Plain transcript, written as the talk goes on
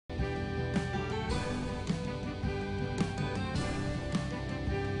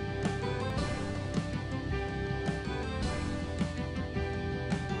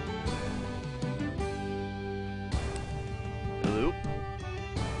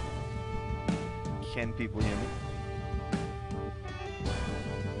Can people hear me?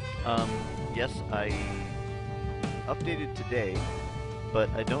 Yes, I updated today, but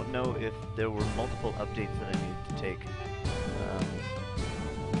I don't know if there were multiple updates that I needed to take.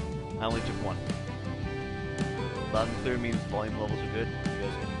 I only took one. Loud and clear means volume levels are good. You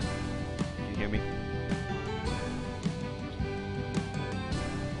guys can you hear me?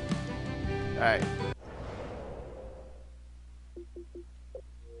 Alright.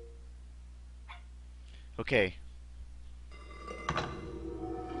 Okay.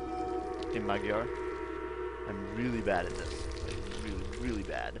 In Magyar, I'm really bad at this. Like, really, really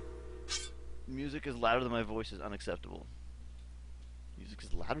bad. Music is louder than my voice is unacceptable. Music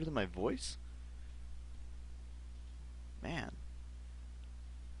is louder than my voice? Man.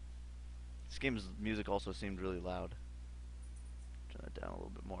 This game's music also seemed really loud. Turn that down a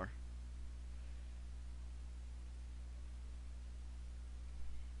little bit more.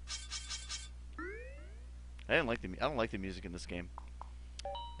 I don't like the music in this game.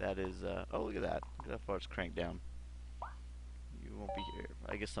 That is oh, look at that. Look at how far it's cranked down. You won't be here.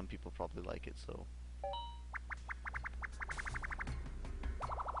 I guess some people probably like it, so.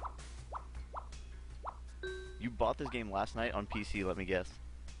 You bought this game last night on PC, let me guess.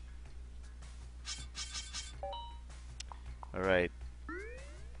 Alright.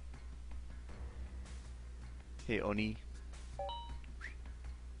 Hey, Oni.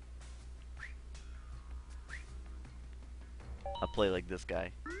 I'll play like this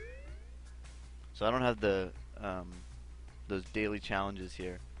guy. So I don't have the those daily challenges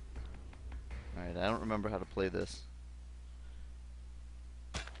here. Alright, I don't remember how to play this.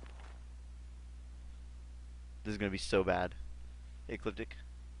 This is gonna be so bad. Ecliptic.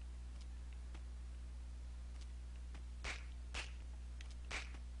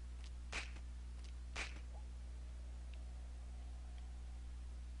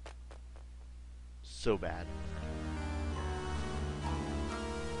 So bad.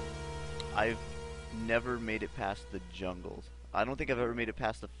 I've never made it past the jungles. I don't think I've ever made it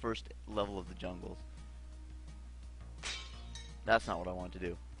past the first level of the jungles. That's not what I want to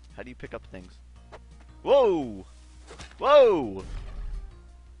do. How do you pick up things? Whoa! Whoa!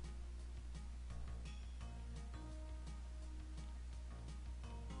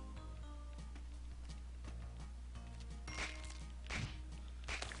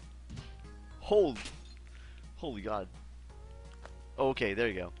 Holy God. Oh, okay, there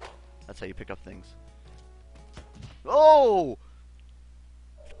you go. That's how you pick up things. Oh!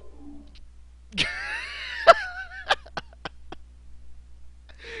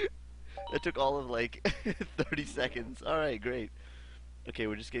 That took all of like 30 seconds. Alright, great. Okay,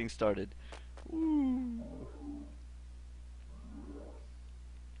 we're just getting started. Woo.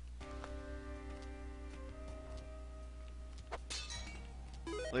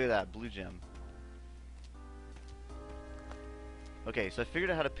 Look at that, blue gem. Okay, so I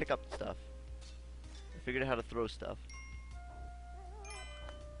figured out how to pick up stuff. I figured out how to throw stuff.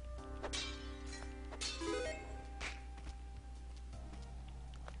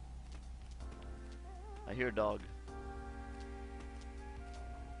 I hear a dog.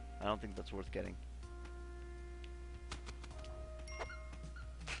 I don't think that's worth getting.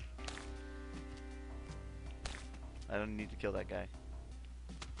 I don't need to kill that guy.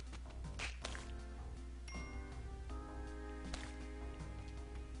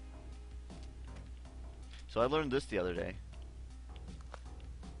 So I learned this the other day.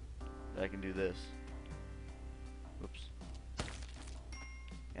 That I can do this. Whoops.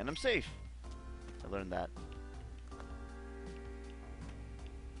 And I'm safe. I learned that.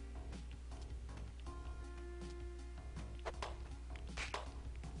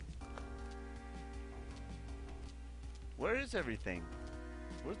 Where is everything?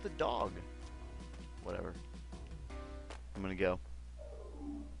 Where's the dog? Whatever. I'm gonna go.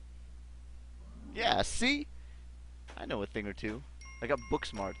 Yeah, see? I know a thing or two. I got book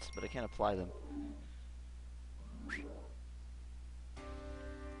smarts, but I can't apply them.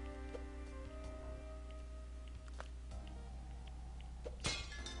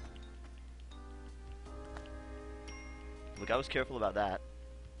 Look, I was careful about that.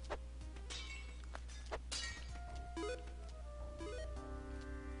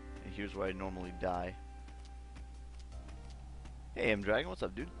 And here's where I normally die. Hey, M Dragon, what's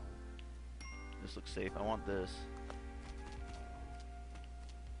up, dude? This looks safe. I want this.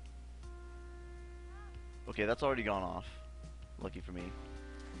 Okay, that's already gone off. Lucky for me.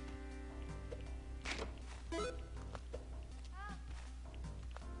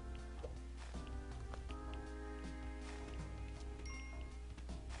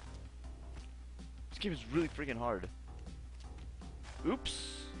 This game is really freaking hard.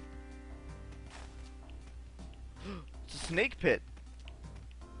 Oops. snake pit.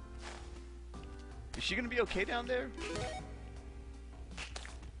 Is she gonna be okay down there?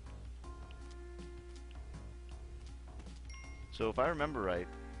 So if I remember right,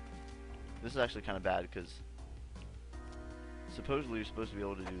 this is actually kind of bad because supposedly you're supposed to be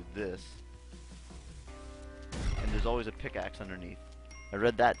able to do this, and there's always a pickaxe underneath. I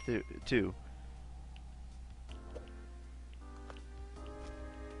read that too.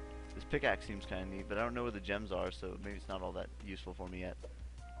 This pickaxe seems kind of neat, but I don't know where the gems are, so maybe it's not all that useful for me yet.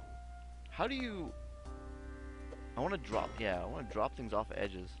 How do you... I want to drop... Yeah, I want to drop things off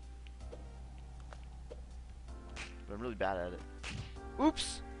edges. But I'm really bad at it.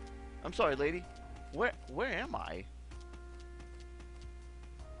 Oops! I'm sorry, lady. Where am I?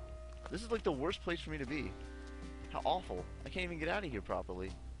 This is like the worst place for me to be. How awful. I can't even get out of here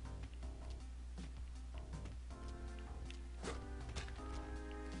properly.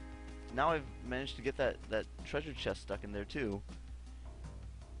 Now I've managed to get that treasure chest stuck in there too.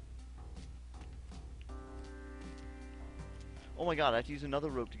 Oh my god, I have to use another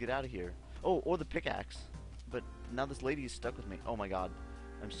rope to get out of here. Oh, or the pickaxe. But now this lady is stuck with me. Oh my god.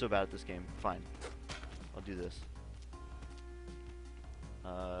 I'm so bad at this game. Fine. I'll do this.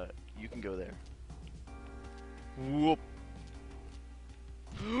 You can go there. Whoop.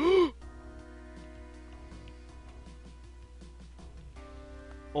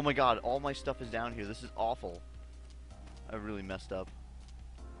 Oh my god, all my stuff is down here. This is awful. I really messed up.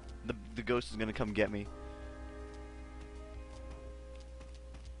 The ghost is gonna come get me.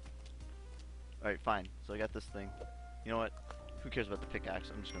 Alright, fine. So I got this thing. You know what? Who cares about the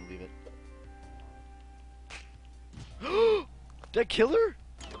pickaxe? I'm just gonna leave it. Did I kill her?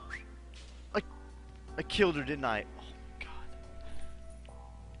 I killed her, didn't I? Oh my god.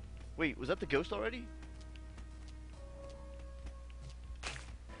 Wait, was that the ghost already?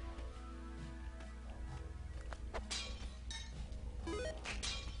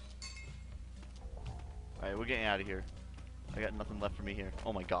 Alright, we're getting out of here. I got nothing left for me here.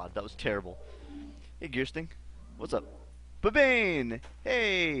 Oh my god, that was terrible. Hey, Gearsting. What's up? Babane!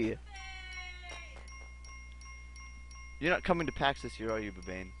 Hey! You're not coming to PAX this year, are you,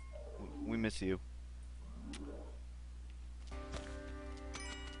 Babane? We miss you.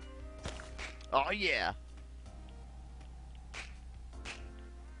 Oh yeah!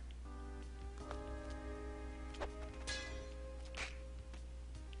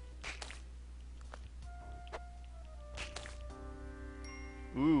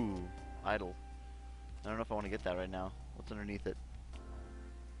 Ooh, idle. I don't know if I want to get that right now. What's underneath it?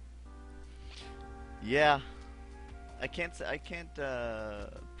 Yeah, I can't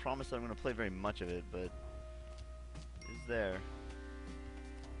promise that I'm going to play very much of it, but it's there.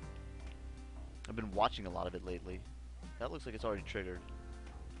 I've been watching a lot of it lately. That looks like it's already triggered.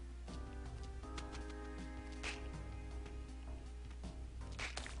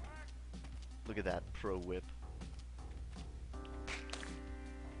 Look at that pro whip.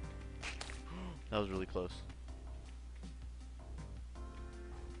 That was really close.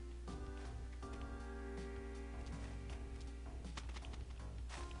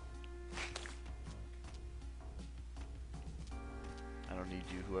 I don't need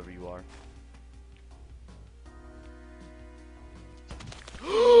you, whoever you are.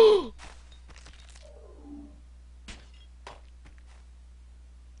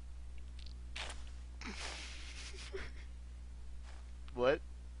 What?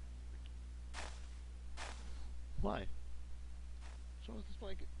 Why? What's wrong with this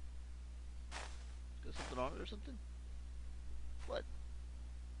blanket? Got something on it or something? What?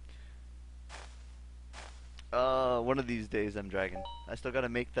 One of these days I'm dragging. I still gotta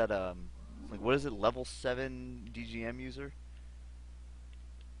make that, like, what is it, level 7 DGM user?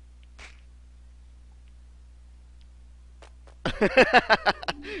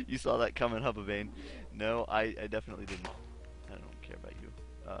 You saw that coming, Hubbabane. No, I definitely didn't. I don't care about you.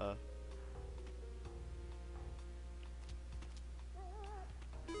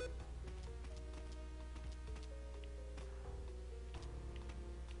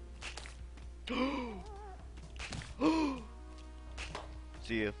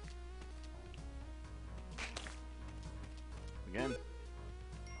 See you. Again.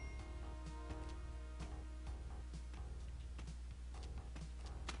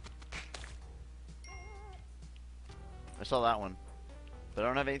 I saw that one. But I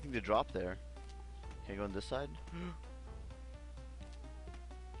don't have anything to drop there. Can I go on this side?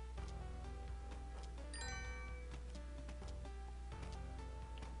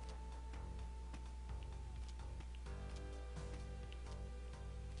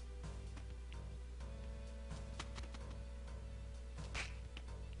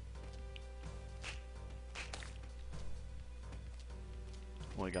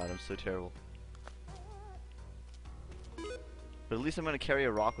 god, I'm so terrible. But at least I'm gonna carry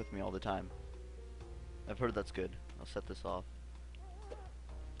a rock with me all the time. I've heard that's good. I'll set this off.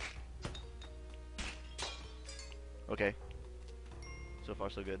 Okay. So far,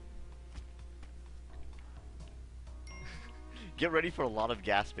 so good. Get ready for a lot of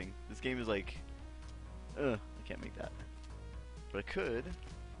gasping. This game is like... I can't make that. But I could.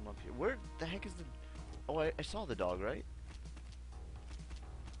 I'm up here. Where the heck is the... Oh, I saw the dog, right?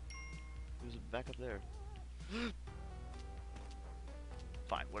 It was back up there.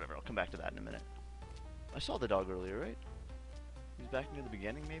 Fine, whatever. I'll come back to that in a minute. I saw the dog earlier, right? He's back near the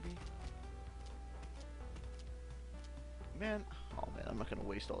beginning, maybe? Man. Oh, man. I'm not going to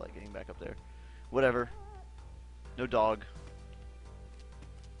waste all that getting back up there. Whatever. No dog.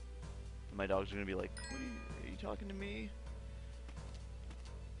 My dogs are going to be like, are you talking to me?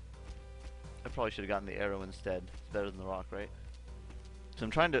 I probably should have gotten the arrow instead. It's better than the rock, right? So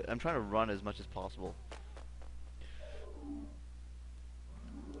I'm trying to run as much as possible.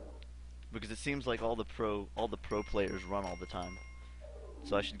 Because it seems like all the pro players run all the time.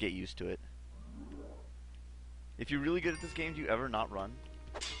 So I should get used to it. If you're really good at this game, do you ever not run?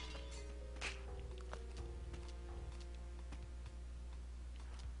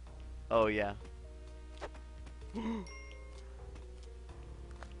 Oh yeah.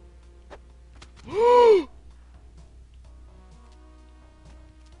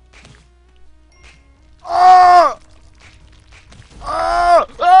 Ah! Ah!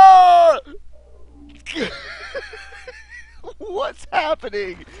 Ah! What's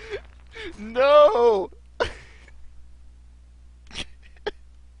happening? No!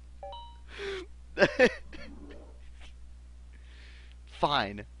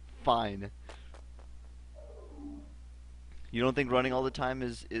 Fine. Fine. You don't think running all the time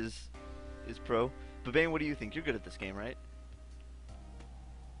is pro? But Bane, what do you think? You're good at this game, right?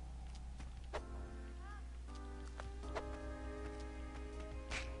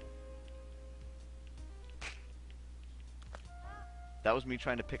 That was me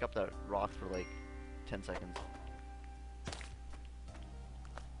trying to pick up that rock for like 10 seconds.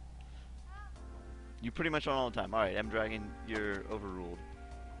 You pretty much run all the time. Alright, M-Dragon, you're overruled.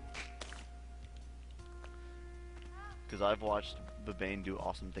 Because I've watched Babane do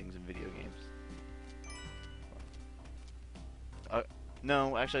awesome things in video games.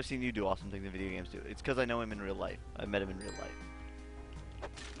 No, actually I've seen you do awesome things in video games too. It's because I know him in real life. I met him in real life.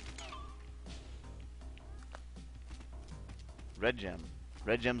 Red gem.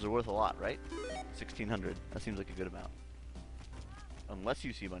 Red gems are worth a lot, right? 1,600. That seems like a good amount. Unless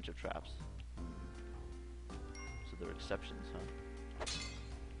you see a bunch of traps. So there are exceptions, huh?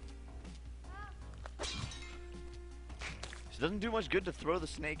 So it doesn't do much good to throw the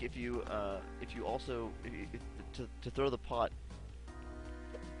snake if you also to throw the pot.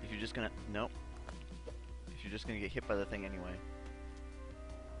 If you're just gonna nope. If you're just gonna get hit by the thing anyway.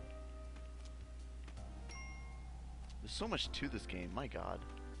 There's so much to this game, my god.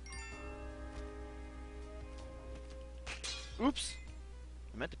 Oops!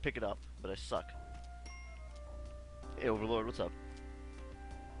 I meant to pick it up, but I suck. Hey, Overlord, what's up?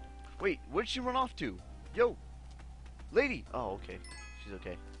 Wait, where'd she run off to? Yo! Lady! Oh, okay. She's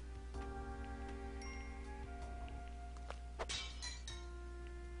okay.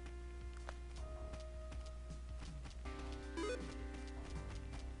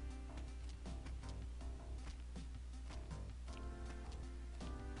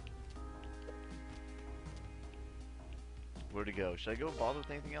 Where to go? Should I go bother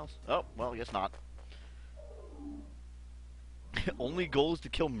with anything else? Oh, well, I guess not. Only goal is to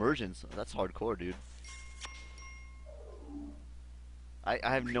kill merchants. That's hardcore, dude. I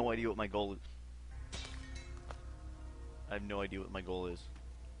have no idea what my goal is. I have no idea what my goal is.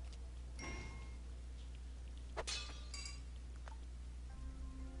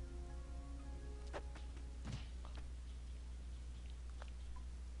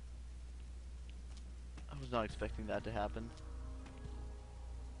 I was not expecting that to happen.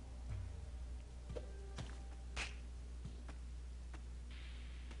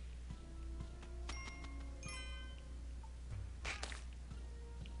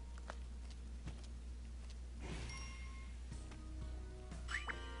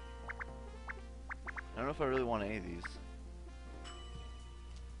 I don't know if I really want any of these.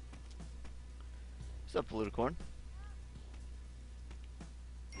 What's up, Politicorn?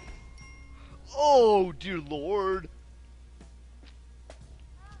 Oh, dear lord!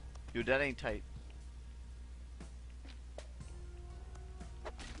 Yo, that ain't tight.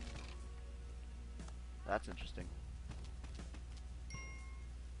 That's interesting.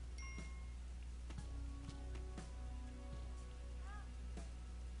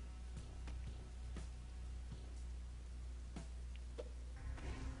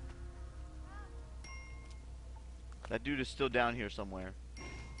 That dude is still down here somewhere.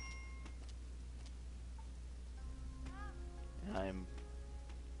 And I am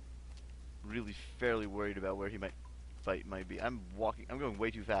really fairly worried about where he might be. I'm going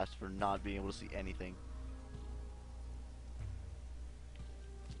way too fast for not being able to see anything.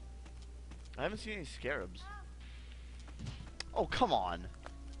 I haven't seen any scarabs. Oh, come on.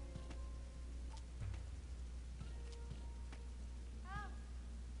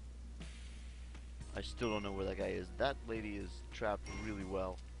 I still don't know where that guy is. That lady is trapped really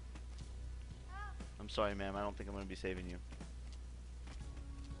well. I'm sorry, ma'am. I don't think I'm going to be saving you.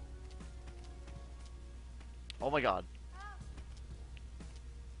 Oh my god.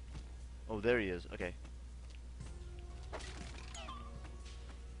 Oh, there he is. Okay.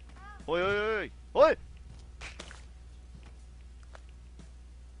 Oi, oi, oi, oi! Oi!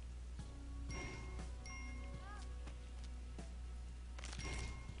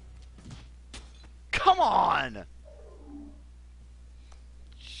 Come on!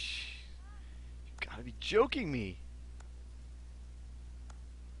 You gotta be joking me.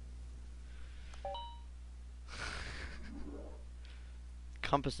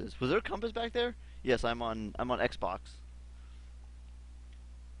 Compasses. Was there a compass back there? Yes, I'm on Xbox.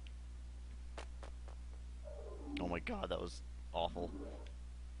 Oh my god, that was awful.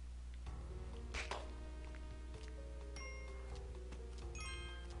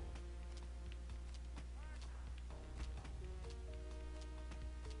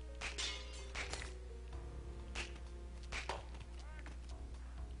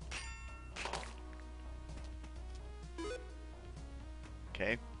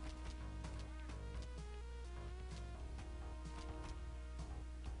 Okay.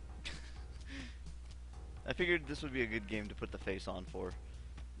 I figured this would be a good game to put the face on for.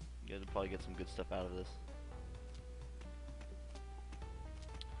 You guys would probably get some good stuff out of this.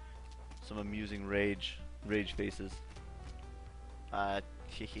 Some amusing rage faces.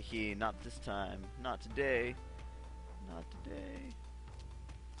 Hehehe, not this time. Not today. Not today.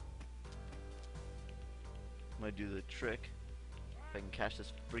 I'm gonna do the trick. If I can catch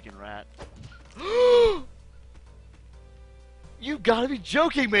this freaking rat. You gotta be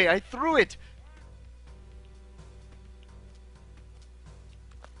joking me! I threw it!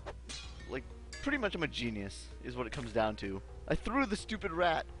 Like, pretty much I'm a genius, is what it comes down to. I threw the stupid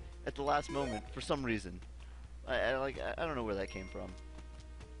rat at the last moment for some reason. I don't know where that came from.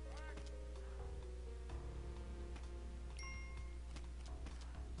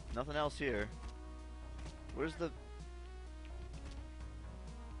 Nothing else here. Where's the...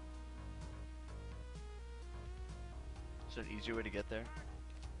 Is there an easier way to get there?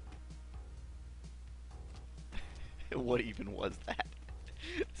 What even was that?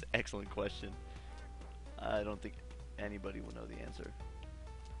 It's an excellent question. I don't think anybody will know the answer.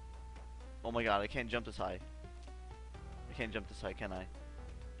 Oh my god, I can't jump this high. I can't jump this high, can I?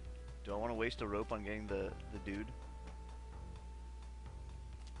 Do I want to waste a rope on getting the dude?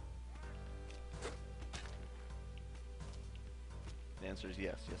 The answer is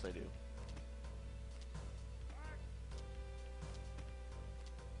yes. Yes, I do.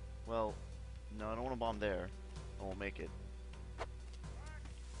 Well, no, I don't want to bomb there. I won't make it.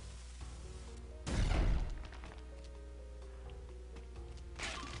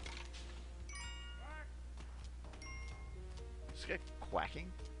 Is this guy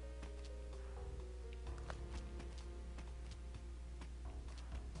quacking?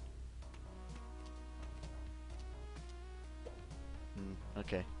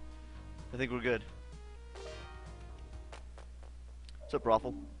 Okay. I think we're good. What's up,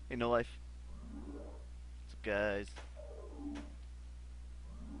 Raffle? Hey, No Life. What's up, guys?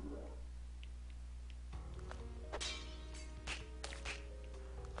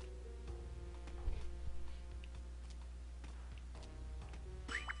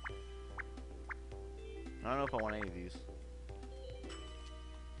 I don't know if I want any of these.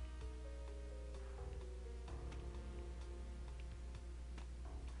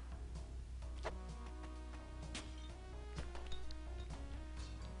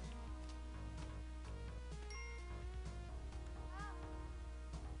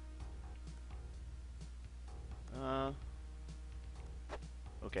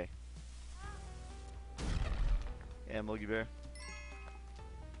 Okay. Yeah, Muggy Bear.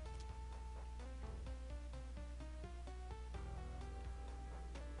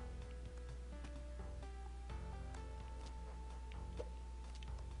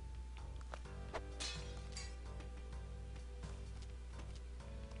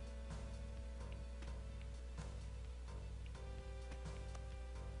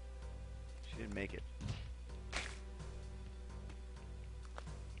 She didn't make it.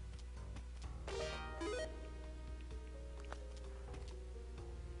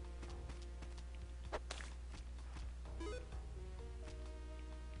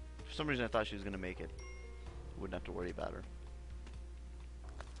 some reason I thought she was gonna make it. Wouldn't have to worry about her.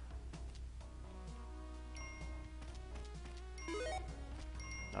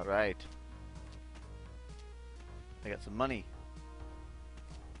 Alright. I got some money.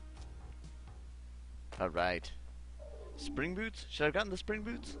 Alright. Spring boots? Should I have gotten the spring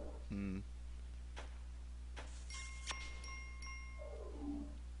boots?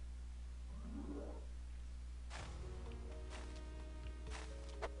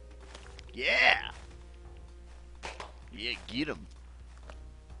 Yeah! Yeah, get him.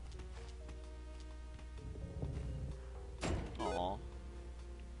 Aw.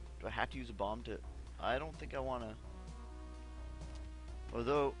 Do I have to use a bomb to... I don't think I want to...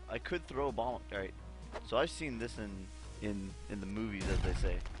 Although, I could throw a bomb... Alright. So I've seen this in the movies, as they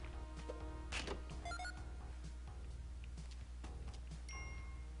say.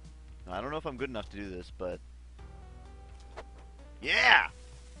 Now, I don't know if I'm good enough to do this, but... Yeah!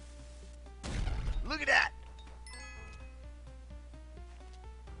 Look at that!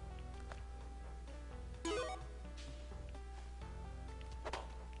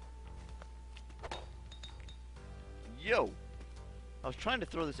 Yo! I was trying to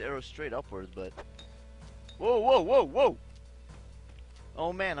throw this arrow straight upwards, but... Whoa, whoa, whoa, whoa!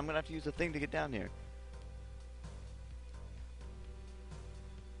 Oh man, I'm gonna have to use the thing to get down here.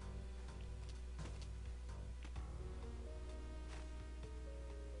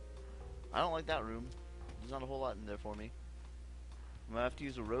 I don't like that room. There's not a whole lot in there for me. I'm gonna have to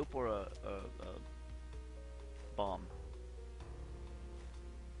use a rope or a bomb.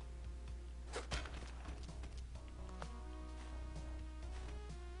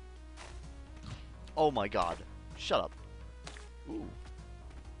 Oh my god. Shut up. Ooh.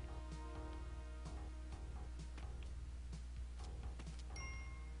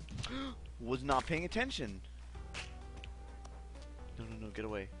 Was not paying attention. No, no, no, get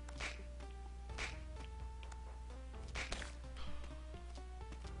away.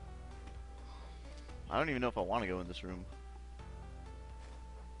 I don't even know if I want to go in this room.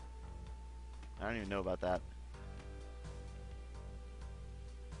 I don't even know about that.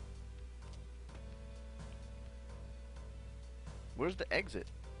 Where's the exit?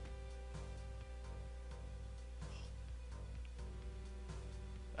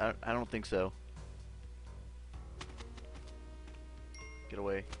 I don't think so. Get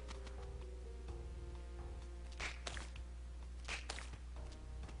away.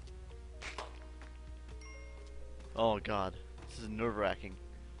 Oh god, this is nerve-wracking.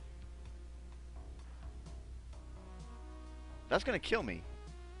 That's gonna kill me.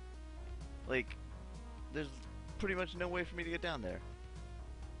 Like, there's pretty much no way for me to get down there.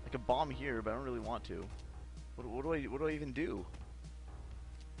 I could bomb here, but I don't really want to. What do I even do?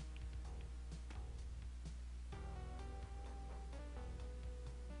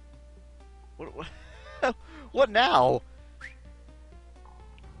 What what now?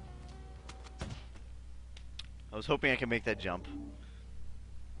 I was hoping I could make that jump.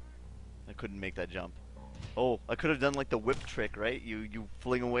 I couldn't make that jump. Oh, I could have done like the whip trick, right? You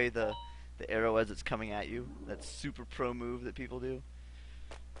fling away the arrow as it's coming at you. That super pro move that people do.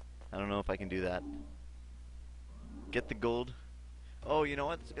 I don't know if I can do that. Get the gold. Oh, you know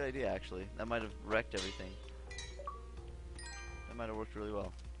what? That's a good idea, actually. That might have wrecked everything. That might have worked really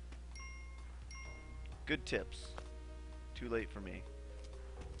well. Good tips. Too late for me.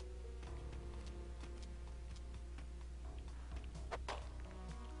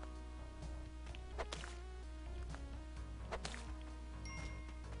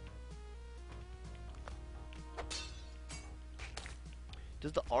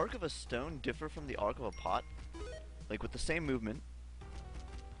 Does the arc of a stone differ from the arc of a pot? Like with the same movement.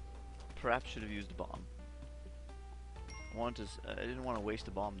 Perhaps should have used a bomb. I didn't want to waste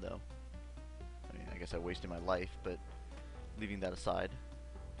a bomb though. I mean, I guess I wasted my life, but leaving that aside.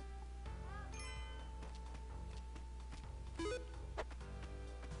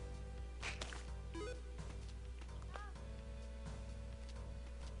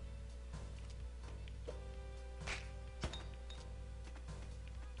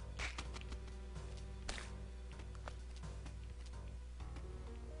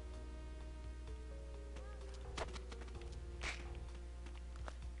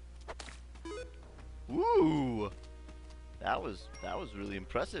 Ooh, that was really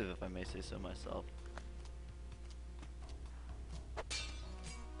impressive, if I may say so myself.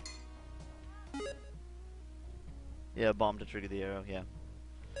 Yeah, bomb to trigger the arrow. Yeah.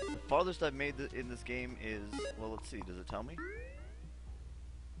 The farthest I've made in this game is, well, let's see. Does it tell me?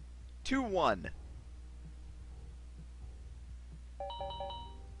 2-1.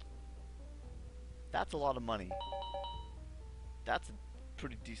 That's a lot of money. That's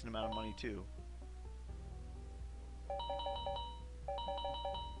pretty decent amount of money too.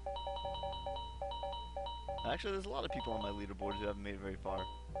 Actually, there's a lot of people on my leaderboards who haven't made it very far.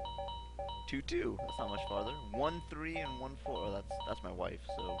 2-2. That's not much farther. 1-3 and 1-4. Oh, that's my wife,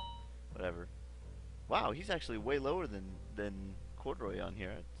 so whatever. Wow, he's actually way lower than Corduroy on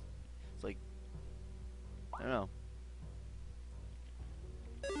here. It's like, I don't know.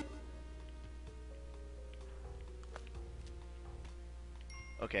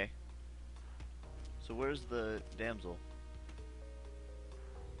 Okay. So where's the damsel?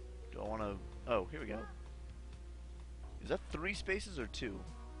 Do I want to? Oh, here we go. Is that 3 spaces or 2?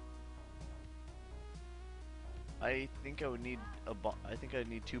 I think I would need a bomb. I think I'd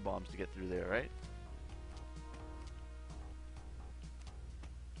need 2 bombs to get through there, right?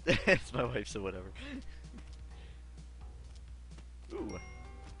 It's my wife, so whatever. Ooh.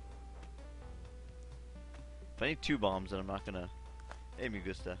 If I need 2 bombs, then I'm not gonna. Hey, me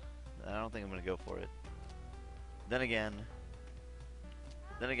gusta. I don't think I'm gonna go for it. Then again,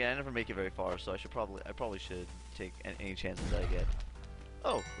 I never make it very far, so I probably should take any chances that I get.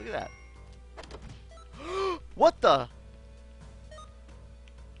 Oh, look at that! What the?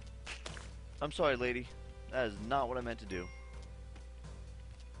 I'm sorry, lady. That is not what I meant to do.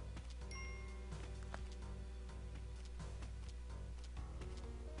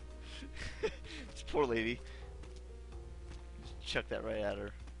 This poor lady. Just chuck that right at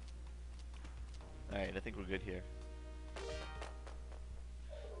her. Alright, I think we're good here.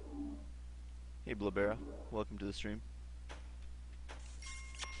 Hey, Blabera. Welcome to the stream.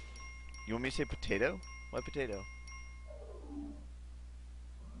 You want me to say potato? Why potato?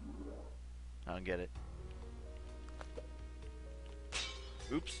 I don't get it.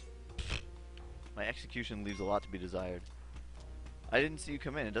 Oops. My execution leaves a lot to be desired. I didn't see you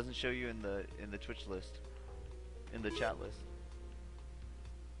come in. It doesn't show you in the Twitch list. In the chat list.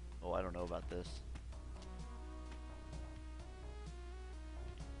 Oh, I don't know about this.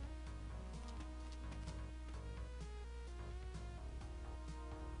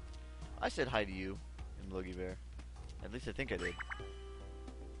 I said hi to you in Logie Bear. At least I think I did.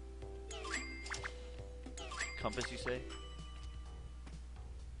 Compass, you say?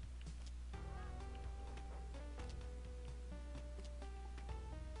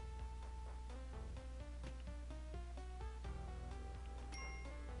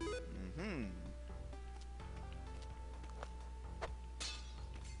 Mm-hmm.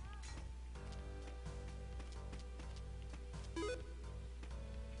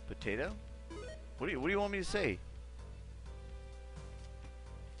 Potato? What do you want me to say?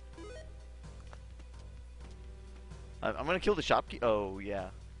 I'm gonna kill the shopkeeper. Oh yeah,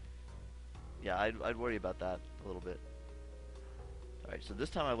 yeah. I'd worry about that a little bit. All right, so this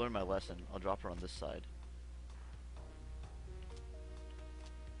time I learned my lesson. I'll drop her on this side.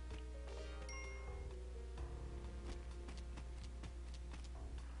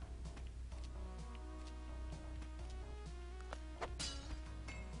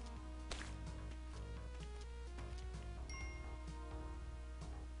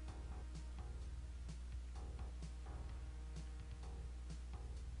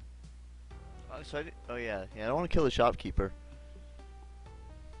 So oh yeah, I don't want to kill the shopkeeper.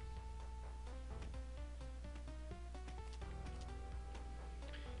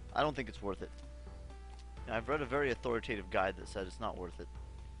 I don't think it's worth it. I've read a very authoritative guide that said it's not worth it.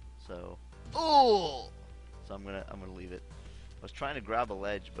 So, oh, so I'm gonna leave it. I was trying to grab a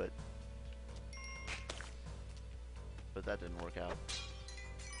ledge, but that didn't work out.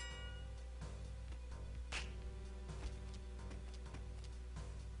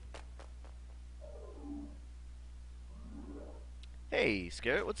 Hey,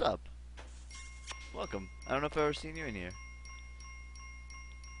 Scarrett, what's up? Welcome. I don't know if I've ever seen you in here.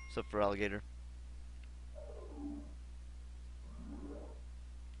 What's up, for alligator?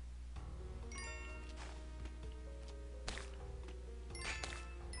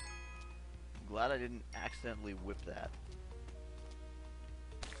 I'm glad I didn't accidentally whip that.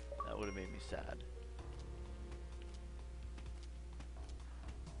 That would have made me sad.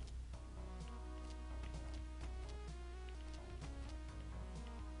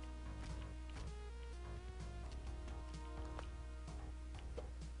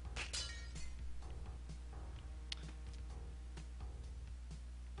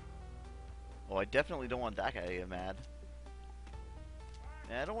 Oh, I definitely don't want that guy to get mad.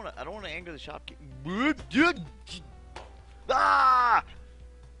 And I don't want to anger the shopkeeper. Ah!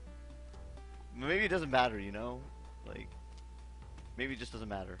 Maybe it doesn't matter, you know? Like, maybe it just doesn't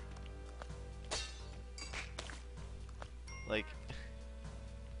matter. Like,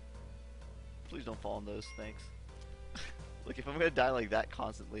 please don't fall on those, thanks. Like, if I'm gonna die like that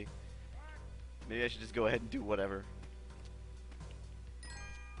constantly, maybe I should just go ahead and do whatever.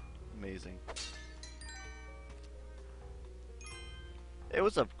 Amazing. Hey,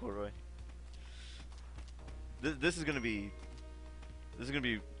 what's up, Corduroy? This is gonna be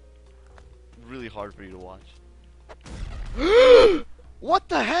really hard for you to watch. What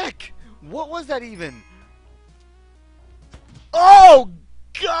the heck? What was that even? Oh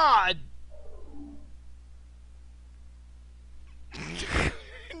God!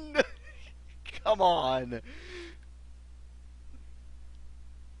 Come on.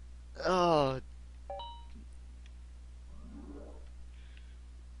 Oh.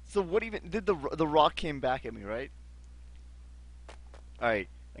 So what even did the rock came back at me, right? All right,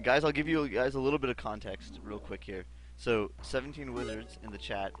 guys, I'll give you guys a little bit of context real quick here. So 17 Wizards in the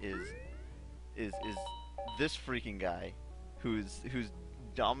chat is this freaking guy who's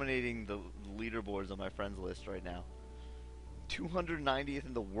dominating the leaderboards on my friends list right now. 290th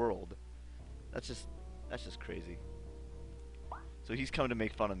in the world. That's just crazy. So he's come to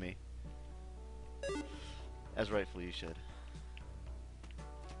make fun of me. As rightfully he should.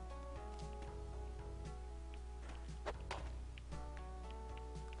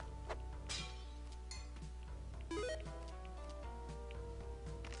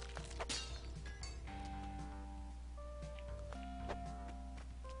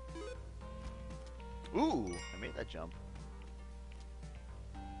 Ooh, I made that jump.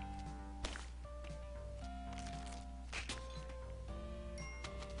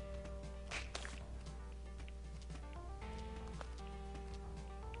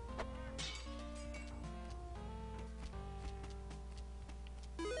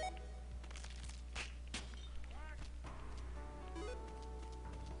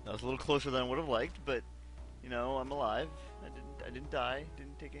 That was a little closer than I would have liked, but you know, I'm alive. I didn't die.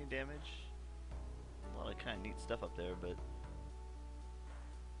 Didn't take any damage. A lot of kind of neat stuff up there, but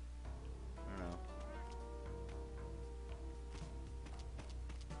I don't know.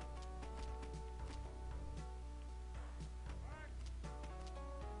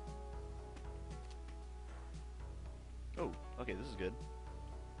 Oh, okay, this is good.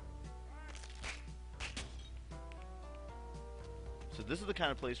 So this is the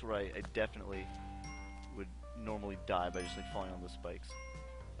kind of place where I definitely would normally die by just like falling on the spikes.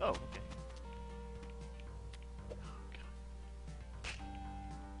 Oh, okay.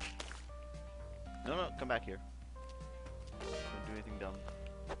 No, come back here. Don't do anything dumb.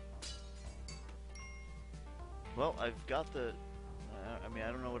 Well, I've got the... I mean,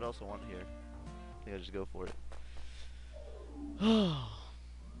 I don't know what else I want here. I think I'll just go for it. A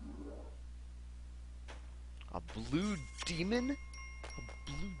blue demon? What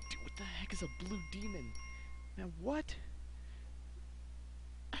the heck is a blue demon? Man, what?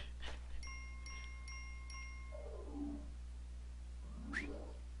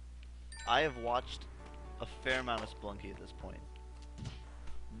 I have watched a fair amount of Spelunky at this point.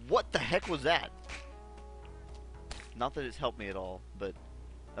 What the heck was that? Not that it's helped me at all, but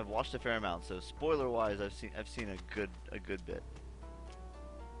I've watched a fair amount. So spoiler-wise, I've seen a good bit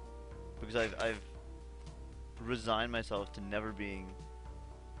because I've resigned myself to never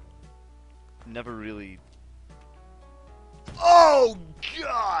really. Oh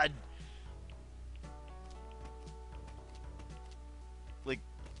God! Like,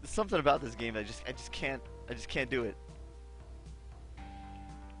 there's something about this game that I just can't do it.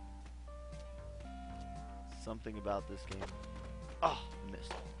 Something about this game. Oh,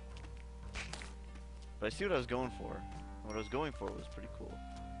 missed. But I see what I was going for. And what I was going for was pretty cool.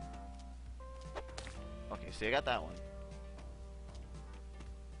 Okay, see, I got that one.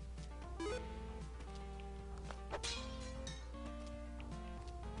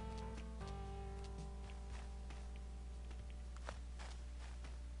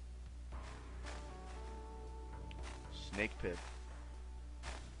 Snake pit.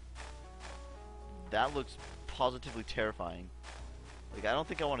 That looks positively terrifying. Like, I don't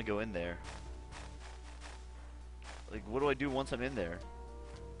think I want to go in there. Like, what do I do once I'm in there?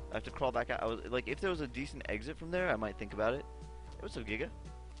 I have to crawl back out. I was like, if there was a decent exit from there, I might think about it. Hey, what's up, Giga?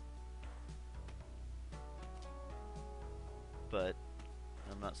 But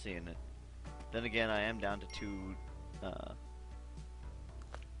I'm not seeing it. Then again, I am down to two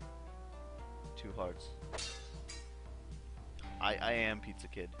hearts. I am Pizza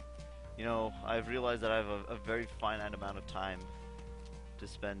Kid. You know, I've realized that I have a very finite amount of time to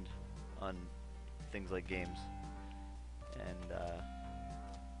spend on things like games. And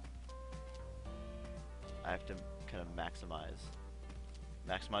I have to kind of maximize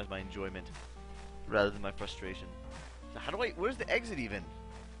my enjoyment rather than my frustration. So how do where's the exit even?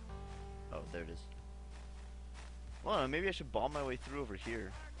 Oh, there it is. Well, maybe I should bomb my way through over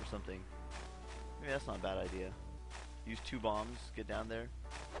here or something. Maybe that's not a bad idea. Use 2 bombs, get down there.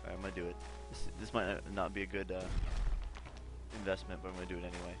 Alright, I'm gonna do it. This might not be a good investment, but I'm gonna do it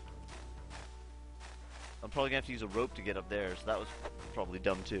anyway. I'm probably gonna have to use a rope to get up there, so that was probably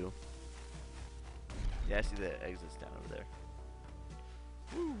dumb too. Yeah, I see the exits down over there.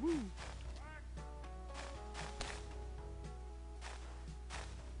 Woo woo!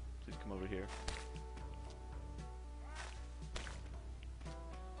 Please come over here.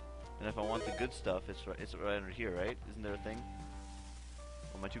 And if I want the good stuff, it's right under here, right? Isn't there a thing?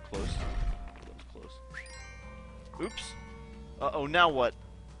 Oh, am I too close? That was close. Oops! Uh-oh, now what?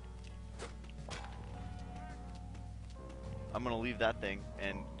 I'm gonna leave that thing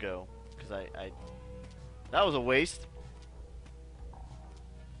and go. Because I... That was a waste!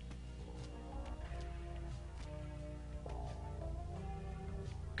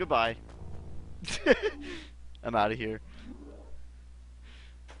 Goodbye. I'm out of here.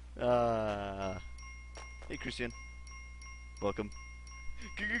 Hey Christian. Welcome.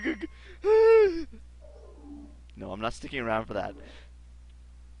 No, I'm not sticking around for that.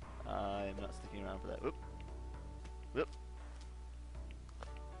 I'm not sticking around for that. Whoop. Whoop.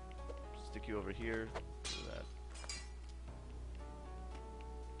 Stick you over here. Do that.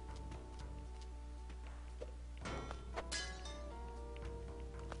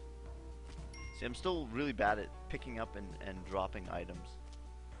 See, I'm still really bad at picking up and dropping items.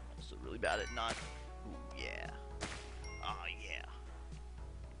 Also really bad at not... Ooh, yeah. Ah, yeah.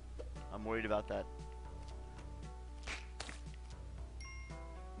 I'm worried about that.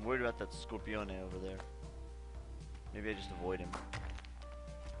 I'm worried about that Scorpione over there. Maybe I just avoid him.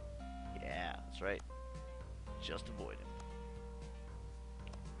 Yeah, that's right. Just avoid him.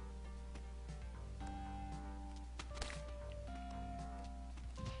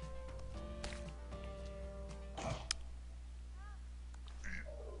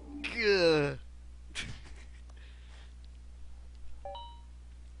 Gah.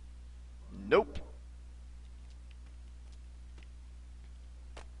 Nope.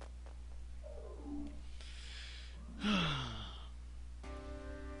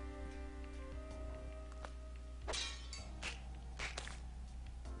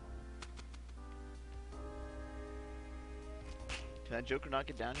 Can that Joker not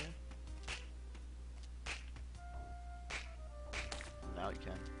get down here? Now he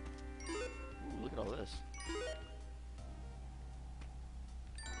can. Ooh, look at all this.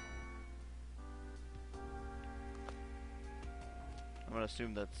 I'm gonna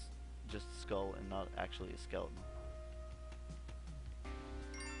assume that's just a skull and not actually a skeleton.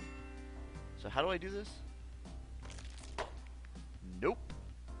 So how do I do this? Nope.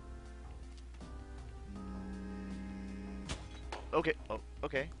 Okay. Oh,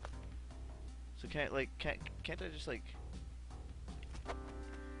 okay. So can't I just like?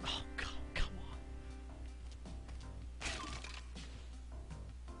 Oh God, come on.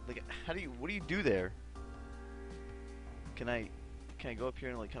 Like, what do you do there? Can I go up here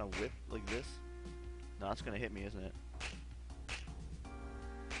and like kind of whip like this? No, that's gonna hit me, isn't it?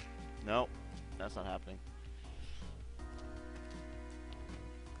 No, that's not happening.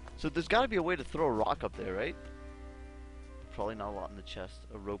 So there's got to be a way to throw a rock up there, right? Probably not a lot in the chest.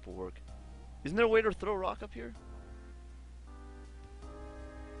 A rope will work. Isn't there a way to throw a rock up here?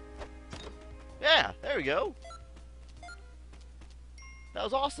 Yeah, there we go. That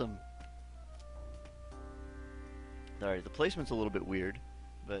was awesome. Alright, the placement's a little bit weird,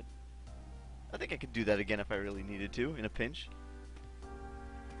 but I think I could do that again if I really needed to, in a pinch.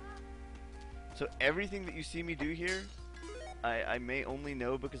 So everything that you see me do here, I may only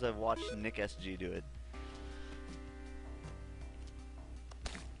know because I've watched Nick SG do it.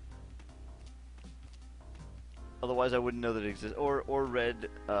 Otherwise I wouldn't know that it exists. Or read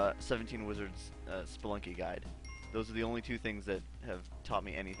 17 Wizards Spelunky guide. Those are the only 2 things that have taught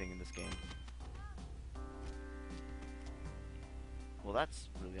me anything in this game. Well, that's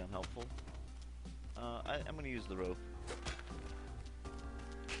really unhelpful. I'm going to use the rope.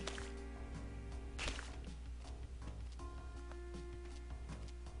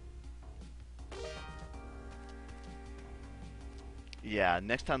 Yeah,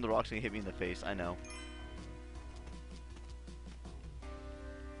 next time the rock's going to hit me in the face, I know.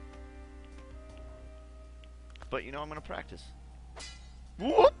 But, you know, I'm going to practice.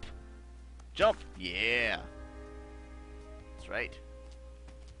 Whoop! Jump! Yeah! That's right.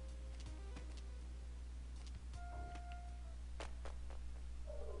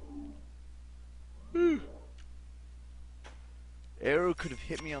 Arrow could have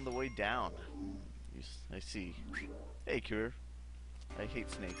hit me on the way down. I see. Hey, Cure. I hate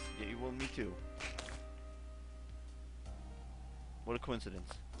snakes. Yeah, well, me too. What a coincidence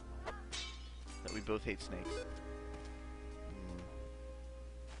that we both hate snakes.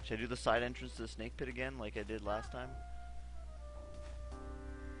 Should I do the side entrance to the snake pit again like I did last time?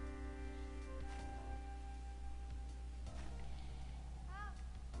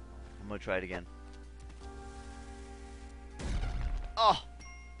 I'm gonna try it again. Oh!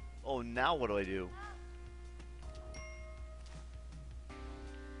 Oh, now what do I do?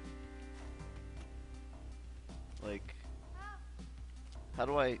 Like, how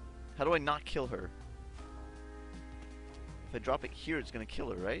do I not kill her? If I drop it here, it's gonna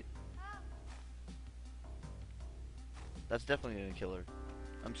kill her, right? That's definitely gonna kill her.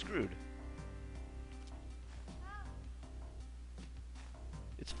 I'm screwed.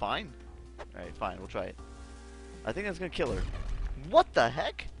 It's fine? Alright, fine, we'll try it. I think that's gonna kill her. What the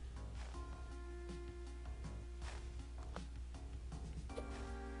heck?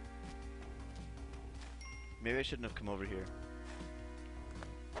 Maybe I shouldn't have come over here.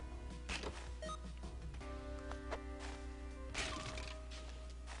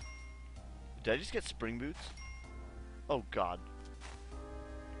 Did I just get spring boots? Oh god.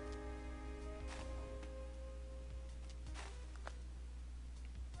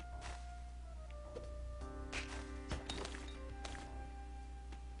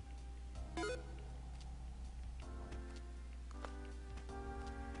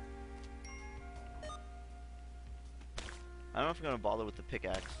 I don't know if I'm gonna bother with the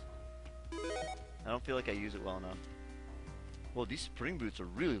pickaxe. I don't feel like I use it well enough. Well, these spring boots are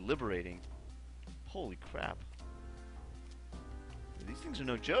really liberating. Holy crap. These things are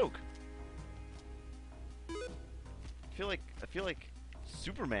no joke. I feel like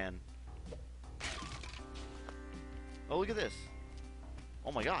Superman. Oh, look at this.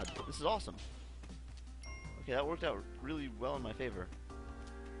 Oh my god, this is awesome. Okay, that worked out really well in my favor.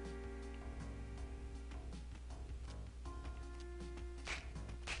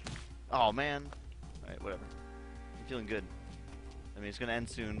 Oh man. Alright, whatever. I'm feeling good. I mean, it's gonna end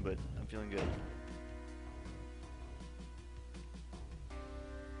soon, but I'm feeling good.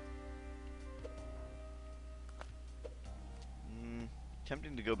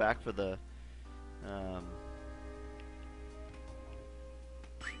 Tempting to go back for the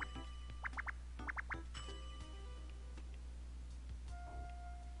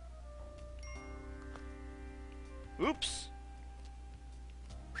oops.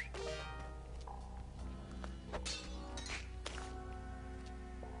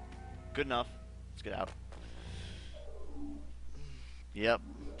 Good enough. Let's get out. Yep,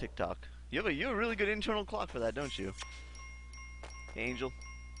 TikTok. You have a really good internal clock for that, don't you? Hey Angel,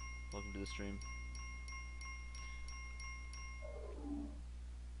 welcome to the stream.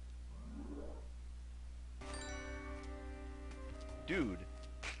 Dude,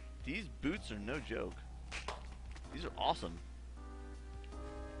 these boots are no joke. These are awesome.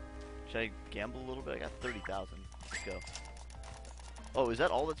 Should I gamble a little bit? I got 30,000. Let's go. Oh, is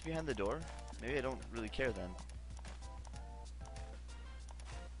that all that's behind the door? Maybe I don't really care then.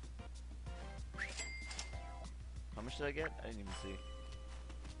 How much did I get? I didn't even see.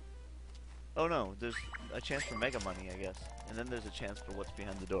 Oh no, there's a chance for mega money, I guess. And then there's a chance for what's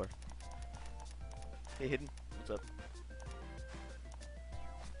behind the door. Hey Hidden, what's up?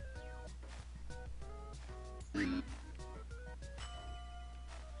 The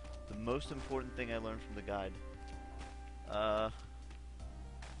most important thing I learned from the guide. Well,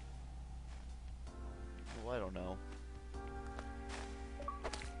 I don't know.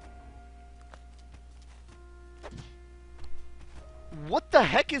 What the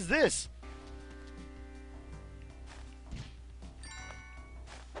heck is this?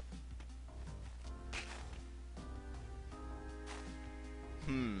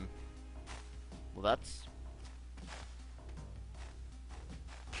 Well, that's...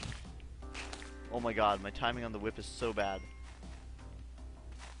 Oh my god, my timing on the whip is so bad.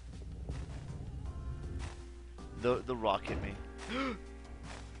 The rock hit me.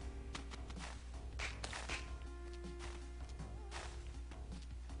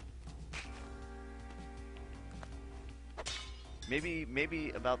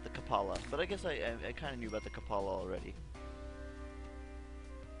 Maybe about the Kapala, but I guess I kind of knew about the Kapala already.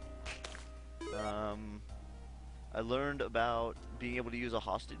 I learned about being able to use a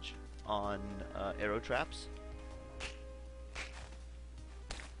hostage on arrow traps.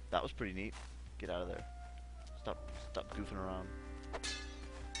 That was pretty neat. Get out of there. Stop goofing around.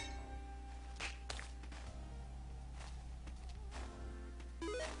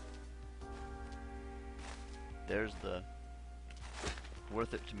 There's the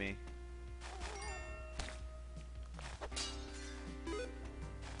worth it to me.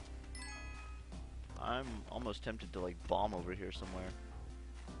 I'm almost tempted to like bomb over here somewhere.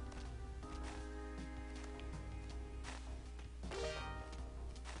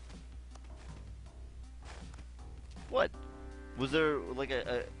 What? Was there like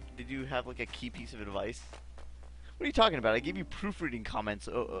did you have like a key piece of advice? What are you talking about? I gave you proofreading comments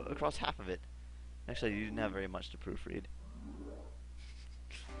across half of it. Actually, you didn't have very much to proofread.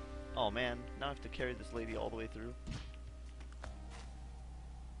 Oh man, now I have to carry this lady all the way through.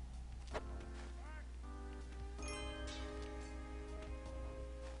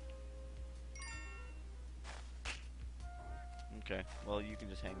 Okay, well you can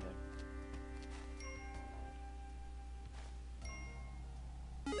just hang there.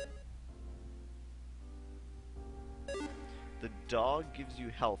 The dog gives you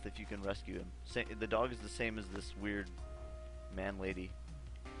health if you can rescue him. The dog is the same as this weird man lady.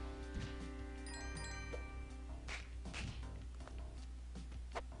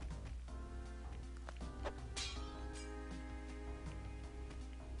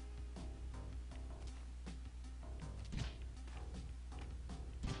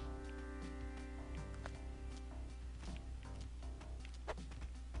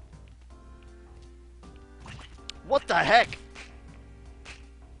 What the heck?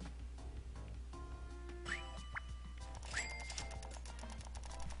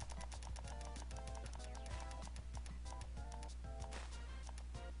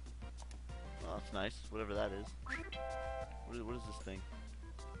 Oh, that's nice. Whatever that is. What is this thing?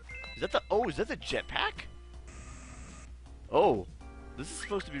 Is that the... Oh, is that the jetpack? Oh. This is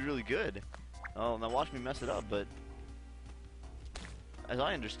supposed to be really good. Oh, now watch me mess it up, but... As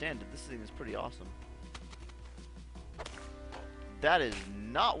I understand it, this thing is pretty awesome. That is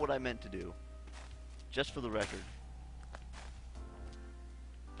not what I meant to do. Just for the record.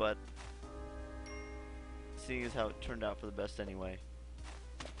 But... Seeing as how it turned out for the best anyway.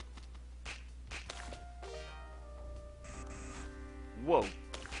 Whoa!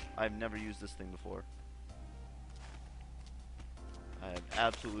 I've never used this thing before. I have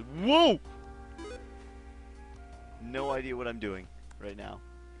absolutely... Whoa! No idea what I'm doing right now.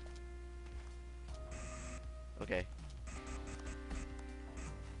 Okay.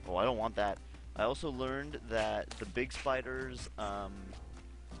 Oh, I don't want that. I also learned that the big spiders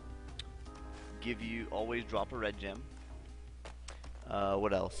give you... always drop a red gem.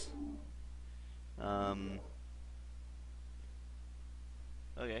 What else?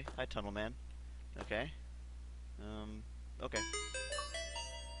 Okay, hi Tunnel Man. Okay. Okay.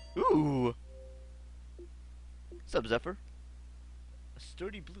 Ooh! What's up, Zephyr? A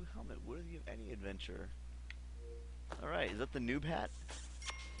sturdy blue helmet worthy of any adventure. Alright, is that the noob hat?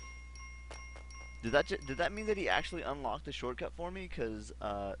 Did that mean that he actually unlocked the shortcut for me? Cause,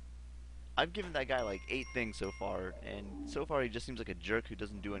 I've given that guy like 8 things so far, and so far he just seems like a jerk who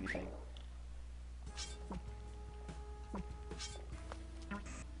doesn't do anything.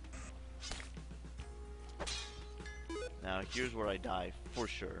 Now, here's where I die, for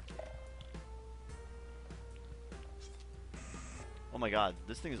sure. Oh my god,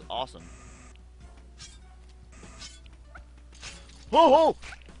 this thing is awesome. Whoa!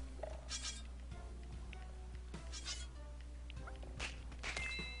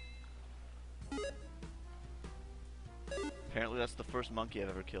 Apparently that's the first monkey I've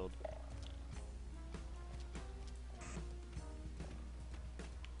ever killed.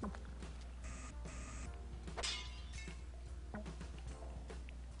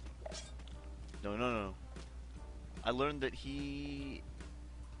 No. I learned that he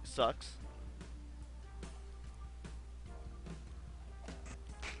sucks.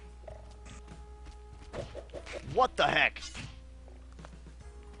 What the heck?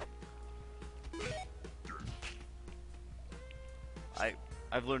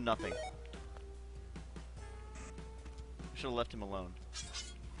 I've learned nothing. Should have left him alone.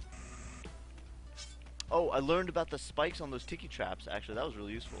 Oh, I learned about the spikes on those tiki traps. Actually, that was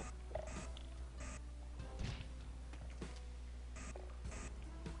really useful.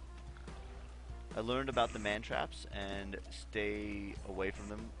 I learned about the man traps and stay away from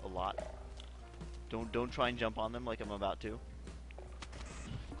them a lot. Don't try and jump on them like I'm about to.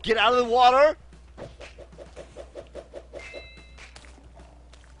 Get out of the water!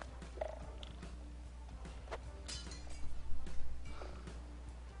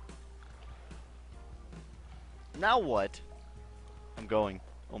 Now what? I'm going.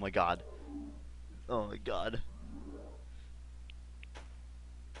 Oh my god. Oh my god.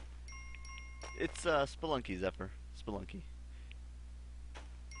 It's Spelunky, Zephyr. Spelunky.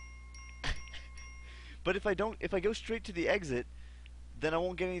 But if I go straight to the exit, then I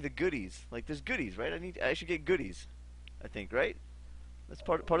won't get any of the goodies. Like there's goodies, right? I should get goodies. I think, right? That's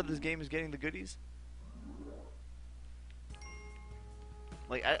part of this game is getting the goodies.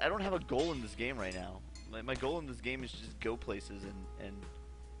 Like, I don't have a goal in this game right now. My goal in this game is to just go places and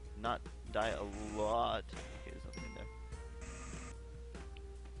not die a lot. Okay, there's nothing in there.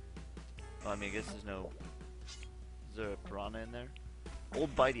 Oh, I mean, I guess there's no... Is there a piranha in there?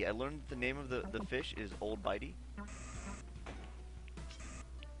 Old Bitey. I learned the name of the fish is Old Bitey.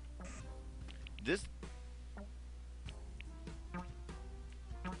 This...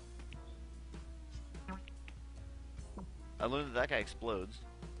 I learned that guy explodes.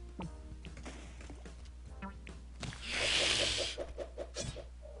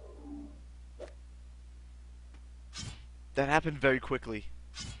 That happened very quickly.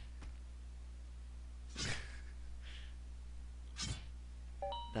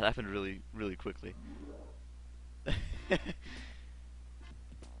 That happened really, really quickly.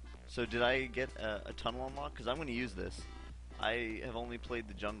 So did I get a tunnel unlock? Because I'm going to use this. I have only played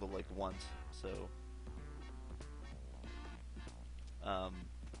the jungle like once, so...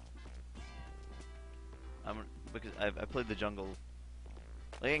 because I played the jungle.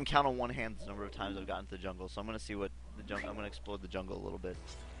 Like, I can count on one hand the number of times I've gotten to the jungle, so I'm gonna see what the jungle. I'm gonna explore the jungle a little bit.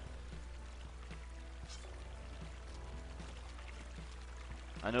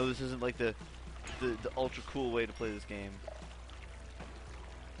 I know this isn't like the ultra cool way to play this game.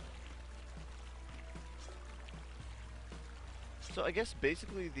 So I guess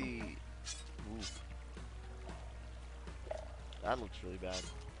basically the. Ooh, that looks really bad.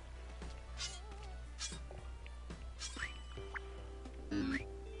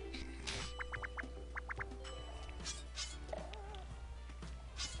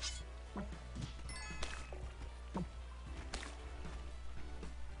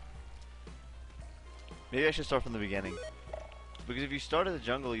 Maybe I should start from the beginning. Because if you start in the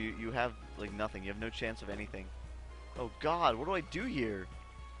jungle, you have, like, nothing. You have no chance of anything. Oh, God, what do I do here?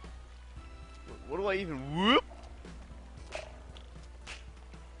 What do I even... Whoop!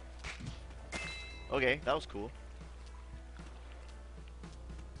 Okay, that was cool.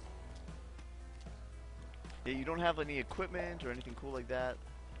 Yeah, you don't have any equipment or anything cool like that.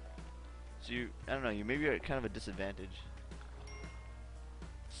 So you... I don't know, you maybe are at kind of a disadvantage.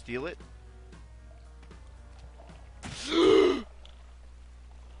 Steal it?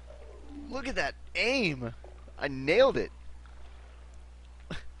 Look at that aim! I nailed it.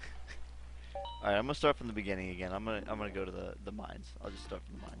 All right, I'm gonna start from the beginning again. I'm gonna go to the mines. I'll just start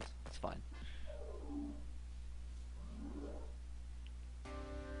from the mines. It's fine.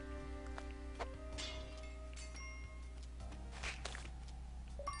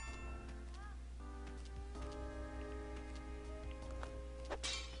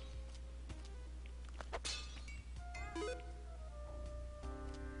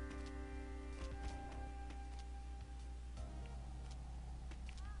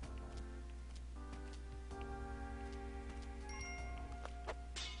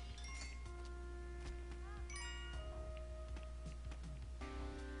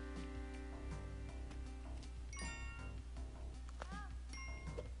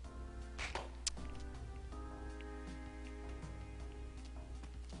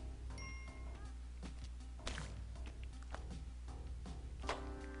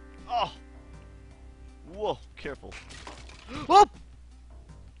 Oh! Whoa, careful. Oh!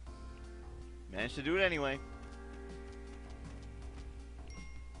 Managed to do it anyway.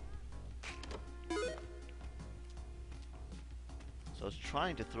 So I was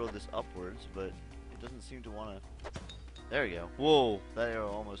trying to throw this upwards, but it doesn't seem to want to... There we go. Whoa! That arrow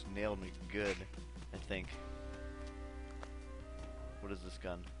almost nailed me good, I think. What is this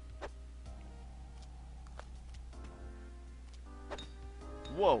gun?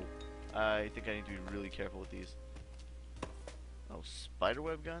 Whoa! I think I need to be really careful with these. Oh,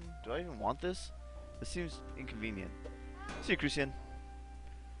 spiderweb gun? Do I even want this? This seems inconvenient. See you, Christian.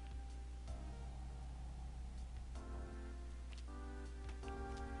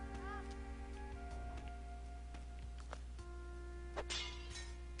 I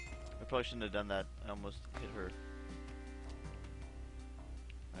probably shouldn't have done that. I almost hit her.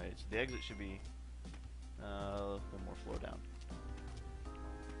 Alright, so the exit should be one more floor down.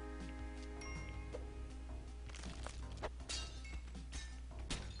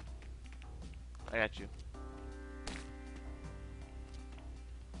 I got you.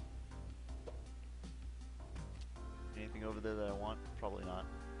 Anything over there that I want? Probably not.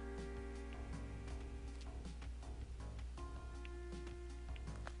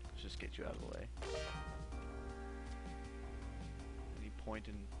 Let's just get you out of the way. Any point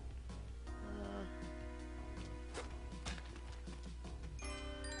in...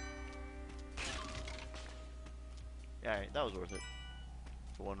 Yeah, alright, that was worth it.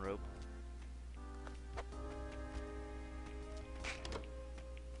 For one rope.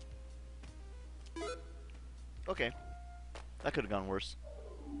 Okay. That could have gone worse.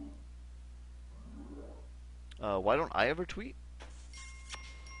 Why don't I ever tweet?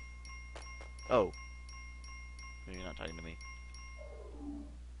 Oh. Maybe you're not talking to me.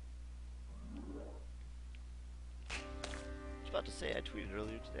 I was about to say I tweeted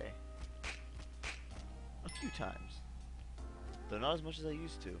earlier today. A few times. Though not as much as I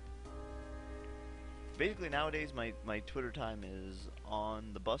used to. Basically nowadays my Twitter time is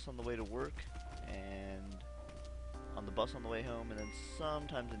on the bus on the way to work and on the bus on the way home, and then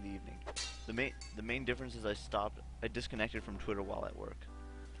sometimes in the evening. The main difference is I disconnected from Twitter while at work.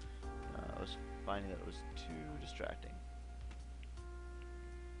 I was finding that it was too distracting.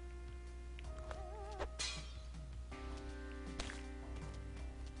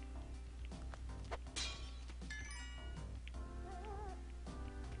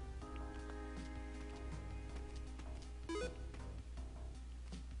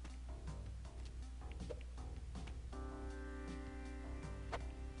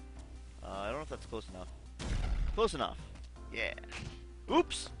 I don't know if that's close enough. Close enough. Yeah.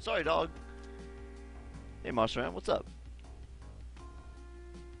 Oops! Sorry, dog. Hey, Monster Man, what's up?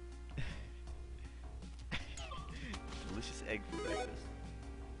 Delicious egg for breakfast.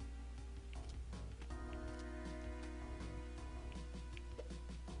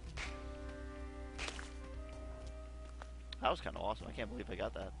 That was kind of awesome. I can't believe I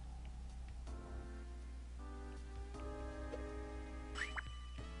got that.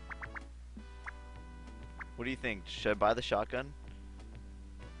 What do you think? Should I buy the shotgun?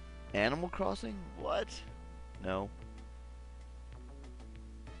 Animal Crossing? What? No.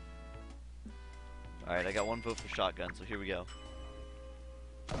 Alright, I got one vote for shotgun, so here we go.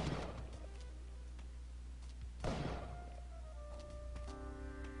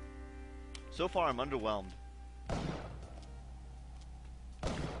 So far, I'm underwhelmed.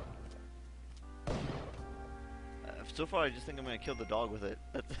 So far, I just think I'm gonna kill the dog with it.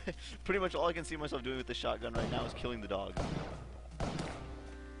 That's pretty much all I can see myself doing with the shotgun right now is killing the dog.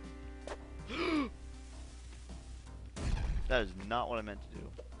 That is not what I meant to do.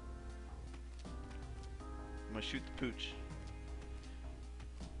 I'm gonna shoot the pooch.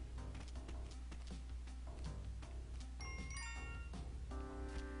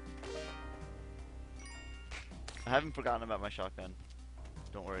 I haven't forgotten about my shotgun.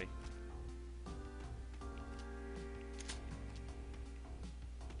 Don't worry.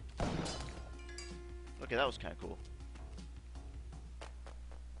 Okay, that was kind of cool.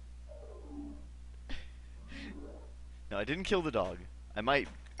 No, I didn't kill the dog. I might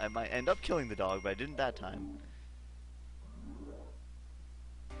end up killing the dog, but I didn't that time.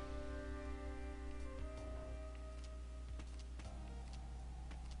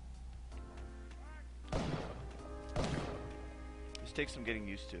 This takes some getting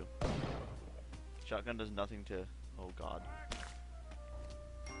used to. Shotgun does nothing to... Oh god.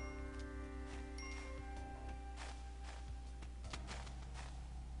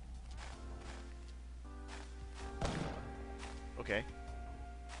 Okay.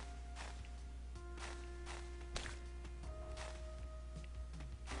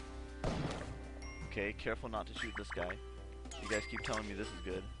 Okay, careful not to shoot this guy. You guys keep telling me this is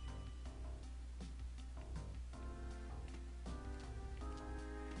good.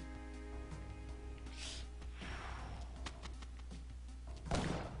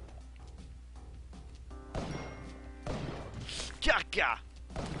 Kaka!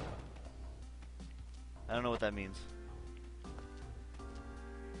 I don't know what that means.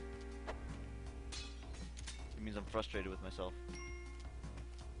 It means I'm frustrated with myself.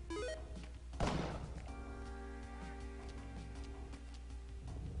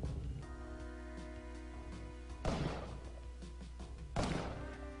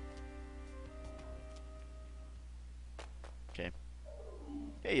 Okay.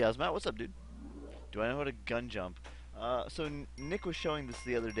 Hey Yasmat, what's up, dude? Do I know how to gun jump? So Nick was showing this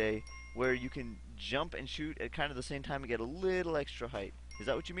the other day, where you can jump and shoot at kind of the same time and get a little extra height. Is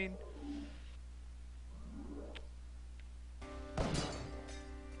that what you mean?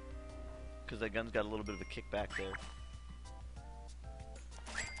 Because that gun's got a little bit of a kickback there.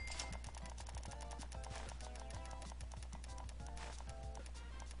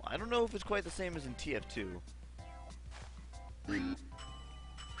 I don't know if it's quite the same as in TF2. Fine,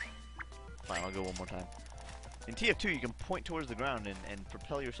 I'll go one more time. In TF2, you can point towards the ground and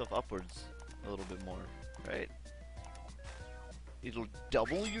propel yourself upwards a little bit more, right? It'll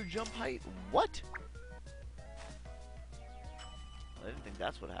double your jump height? What? I didn't think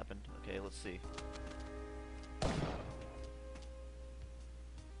that's what happened. Okay, let's see.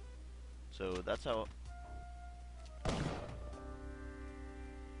 So that's how...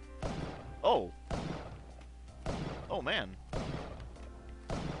 Oh, man.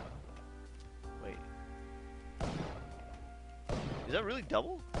 Wait. Is that really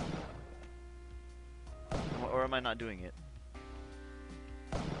double? Or am I not doing it?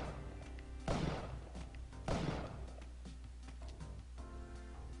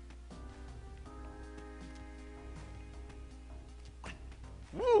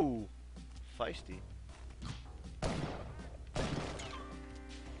 Woo! Feisty.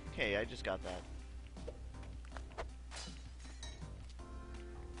 Okay, I just got that.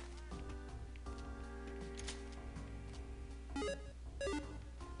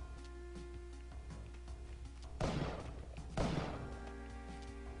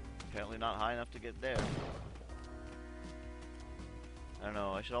 Apparently not high enough to get there. I don't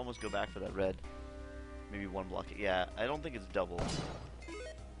know, I should almost go back for that red. Maybe one block. Yeah, I don't think it's double.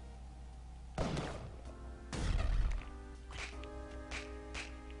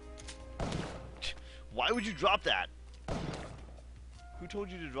 Why would you drop that? Who told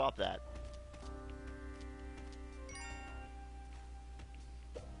you to drop that?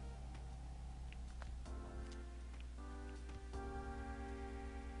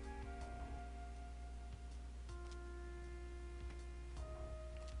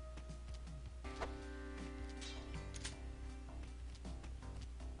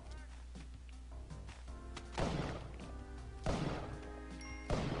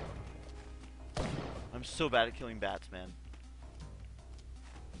 I'm so bad at killing bats, man.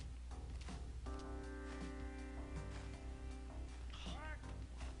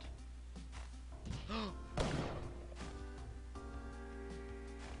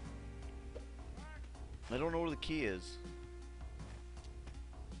 I don't know where the key is.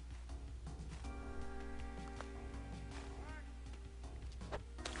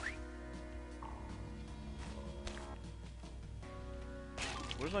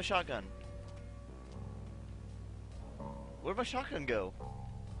 Where's my shotgun? Where'd my shotgun go?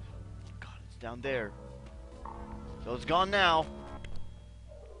 God, it's down there. So it's gone now.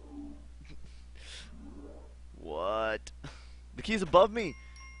 What? The key's above me.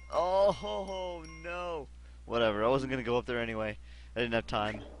 Oh no. Whatever, I wasn't gonna go up there anyway. I didn't have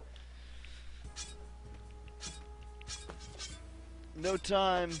time. No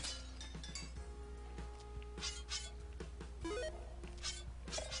time.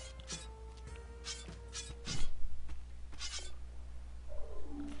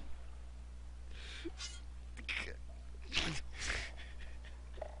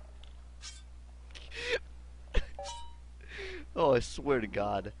 Oh, I swear to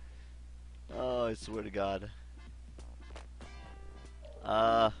God. Oh, I swear to God.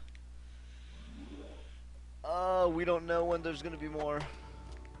 We don't know when there's gonna be more.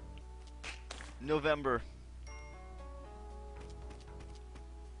 November.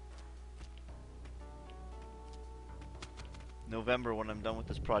 November when I'm done with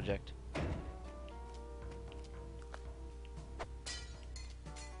this project.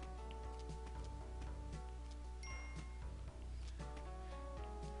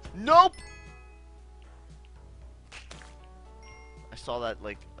 Nope! I saw that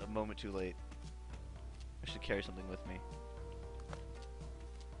like a moment too late. I should carry something with me.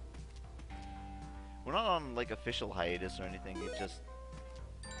 We're not on like official hiatus or anything, it just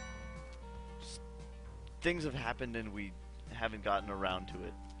things have happened and we haven't gotten around to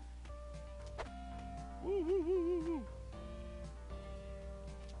it. Woo, woo, woo, woo, woo.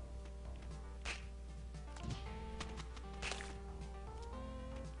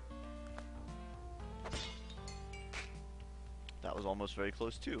 That was almost very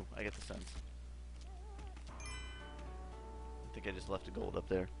close too, I get the sense. I think I just left a gold up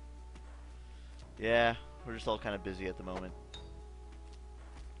there. Yeah, we're just all kind of busy at the moment.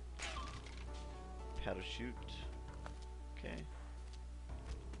 How to shoot. Okay.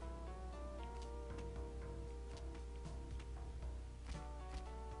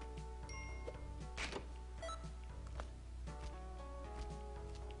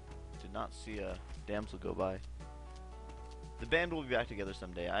 Did not see a damsel go by. The band will be back together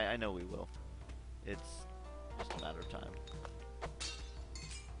someday. I know we will. It's just a matter of time.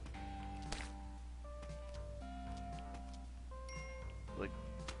 Like,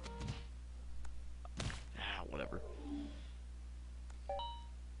 whatever.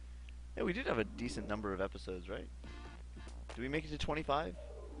 Yeah, we did have a decent number of episodes, right? Did we make it to 25?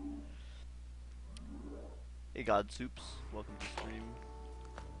 Hey, God Soups. Welcome to the stream.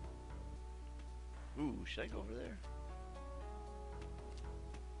 Ooh, should I go over there?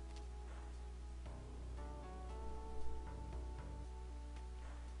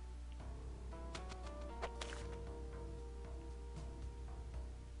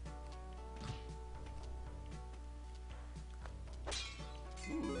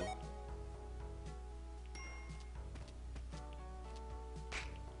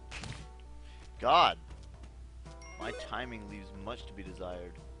 God! My timing leaves much to be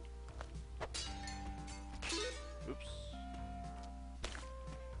desired. Oops.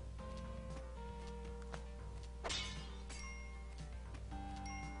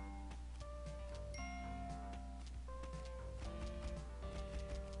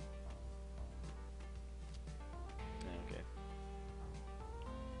 Okay.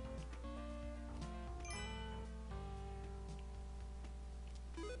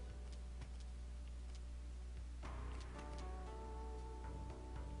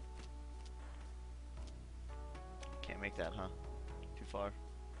 Can't make that, huh? Too far.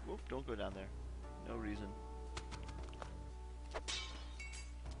 Whoop, don't go down there. No reason.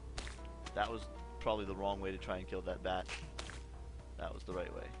 That was probably the wrong way to try and kill that bat. That was the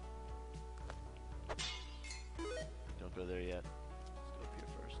right way. Don't go there yet. Let's go up here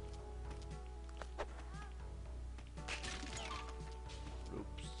first.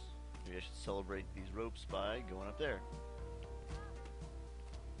 Ropes. Maybe I should celebrate these ropes by going up there.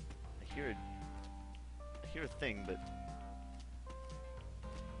 I hear a thing, but...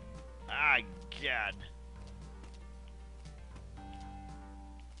 Ah, God!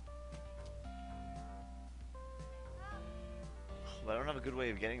 But I don't have a good way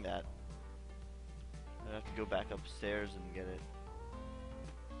of getting that. I have to go back upstairs and get it.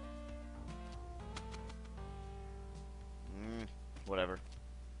 Whatever.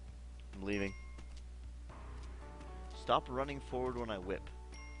 I'm leaving. Stop running forward when I whip.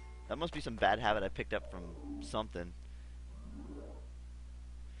 That must be some bad habit I picked up from something.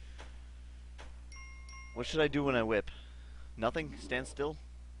 What should I do when I whip? Nothing? Stand still?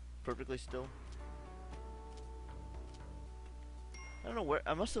 Perfectly still? I don't know where.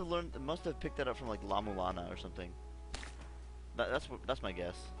 I must have picked that up from like La Mulana or something. That's my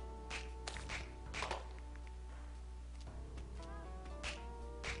guess.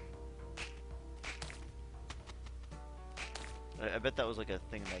 I bet that was like a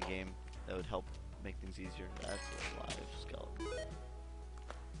thing in that game that would help make things easier. That's a live skeleton.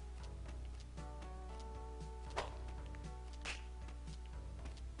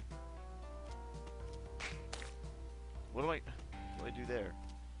 What do I do there?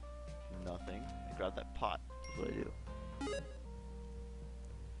 Nothing. I grab that pot. That's what I do.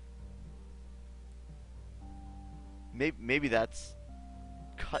 Maybe that's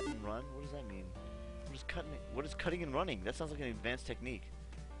cut and run. What does that mean? What is cutting and running? That sounds like an advanced technique.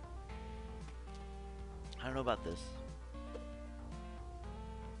 I don't know about this.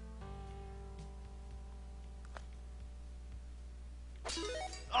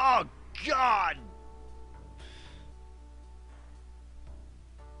 Oh God!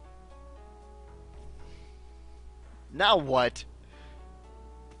 Now what?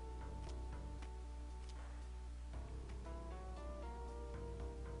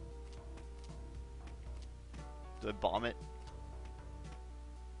 Do I bomb it?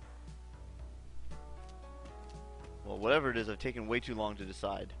 Well, whatever it is, I've taken way too long to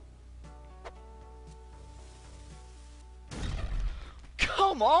decide.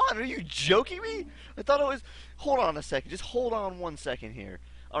 Come on! Are you joking me? I thought it was... Hold on a second. Just hold on 1 second here.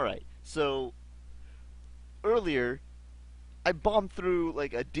 Alright, so... Earlier, I bombed through,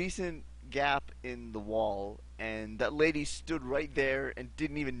 like, a decent gap in the wall, and that lady stood right there and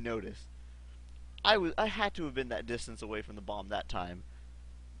didn't even notice. I had to have been that distance away from the bomb that time.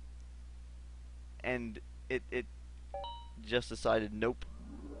 And it just decided, nope.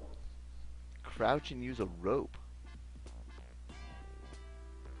 Crouch and use a rope.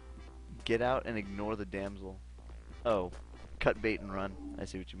 Get out and ignore the damsel. Oh, cut bait and run. I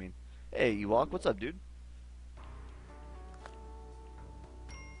see what you mean. Hey, Ewok, what's up, dude?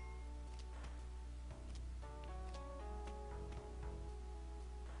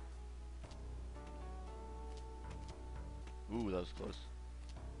 Ooh, that was close.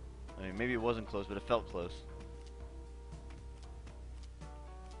 I mean, maybe it wasn't close, but it felt close.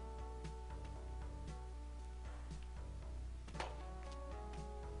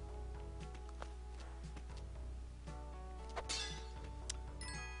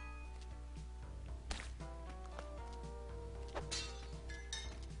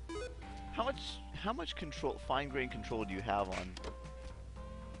 How much control, fine-grained control do you have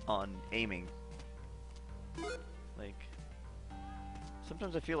on aiming? Like,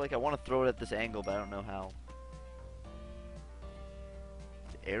 sometimes I feel like I want to throw it at this angle, but I don't know how.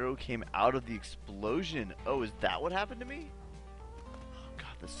 The arrow came out of the explosion. Oh, is that what happened to me? Oh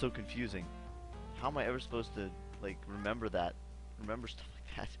God, that's so confusing. How am I ever supposed to, like, remember that? Remember stuff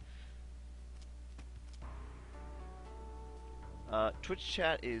like that? Twitch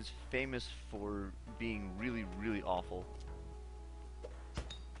chat is famous for being really, really awful.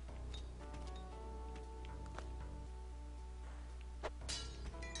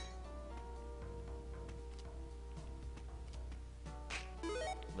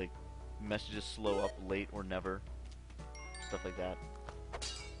 messages slow up late or never. Stuff like that.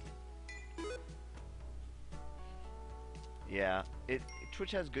 Yeah,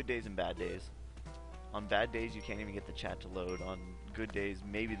 Twitch has good days and bad days. On bad days, you can't even get the chat to load. On good days,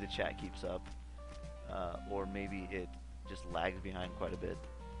 maybe the chat keeps up. Or maybe it just lags behind quite a bit.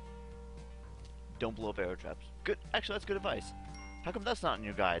 Don't blow up arrow traps. Good. Actually, that's good advice. How come that's not in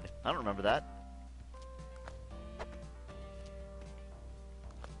your guide? I don't remember that.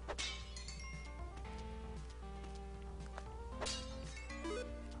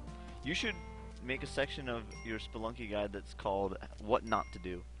 You should make a section of your Spelunky guide that's called What Not to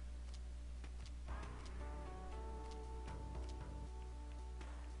Do.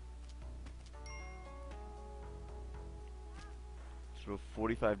 Throw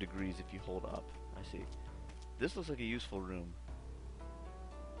 45 degrees if you hold up. I see. This looks like a useful room.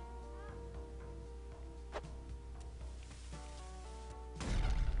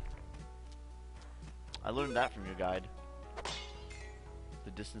 I learned that from your guide.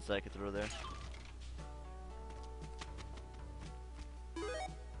 The distance that I could throw there.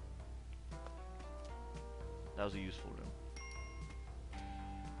 That was a useful room.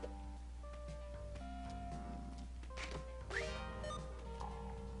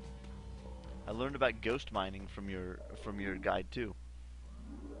 I learned about ghost mining from your guide too.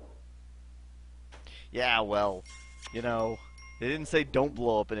 Yeah, well, you know, they didn't say don't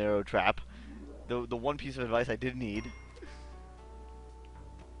blow up an arrow trap. The one piece of advice I did need.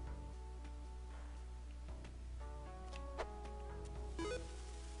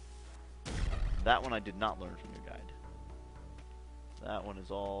 That one I did not learn from your guide. That one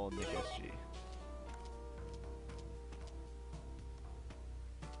is all Nick SG.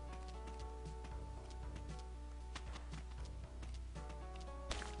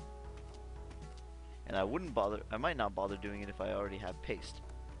 And I might not bother doing it if I already have paste.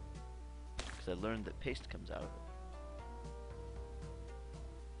 Because I learned that paste comes out of it.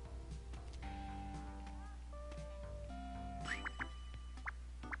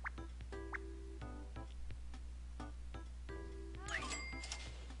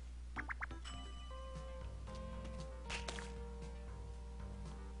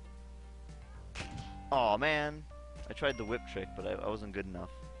 Aw, man. I tried the whip trick, but I wasn't good enough.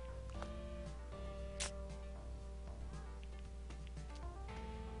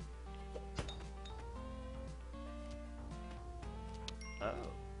 Oh.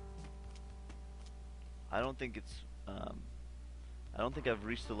 I don't think it's, I don't think I've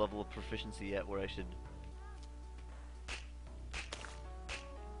reached the level of proficiency yet where I should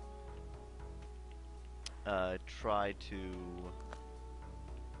try to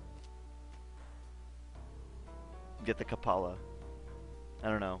get the Kapala. I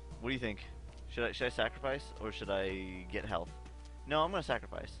don't know. What do you think? Should I sacrifice or should I get health? No, I'm gonna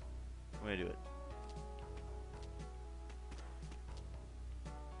sacrifice. I'm gonna do it.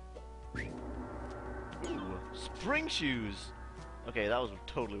 Ooh, spring shoes. Okay, that was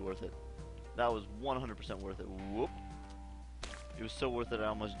totally worth it. That was 100% worth it. Whoop. It was so worth it I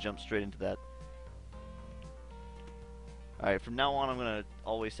almost jumped straight into that. Alright, from now on I'm gonna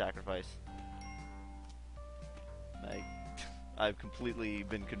always sacrifice. I've completely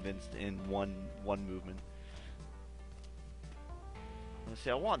been convinced in one movement. Let's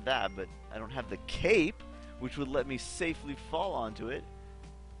see, I want that, but I don't have the cape, which would let me safely fall onto it.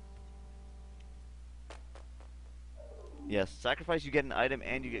 Yes, sacrifice, you get an item,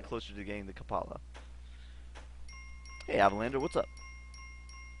 and you get closer to getting the Kapala. Hey, Avalander, what's up?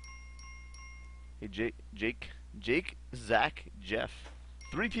 Hey, Jake, Zach, Jeff.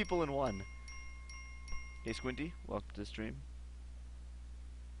 3 people in one. Hey, Squinty, welcome to the stream.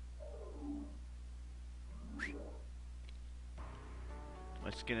 My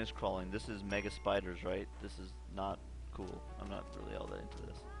skin is crawling. This is mega spiders, right? This is not cool. I'm not really all that into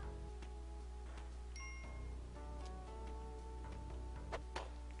this.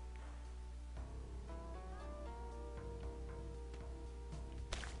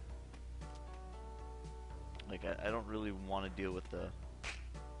 Like, I don't really want to deal with the...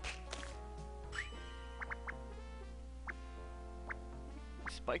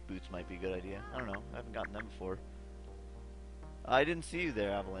 Spike boots might be a good idea. I don't know. I haven't gotten them before. I didn't see you there,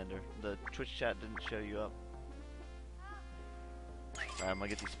 Avalander. The Twitch chat didn't show you up. Alright, I'm gonna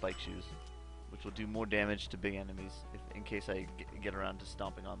get these spike shoes, which will do more damage to big enemies in case I get around to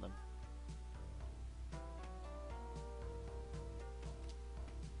stomping on them.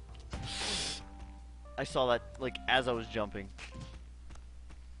 I saw that, like, as I was jumping.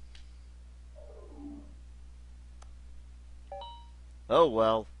 Oh,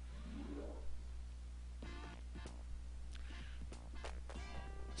 well.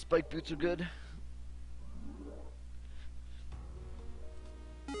 Spike boots are good.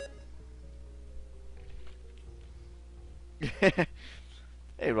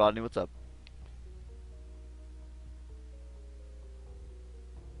 Hey Rodney, what's up?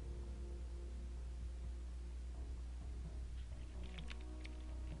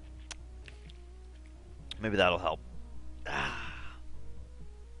 Maybe that'll help.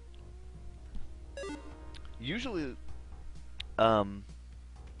 Usually,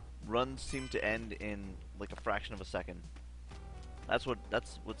 runs seem to end in like a fraction of a second. That's what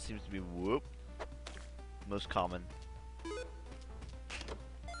seems to be most common.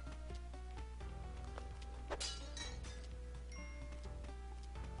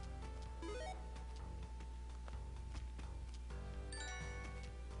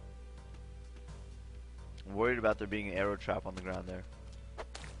 I'm worried about there being an arrow trap on the ground there.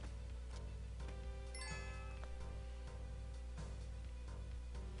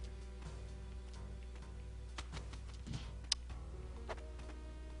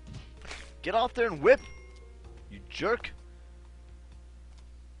 Get off there and whip! You jerk!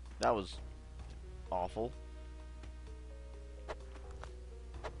 That was awful.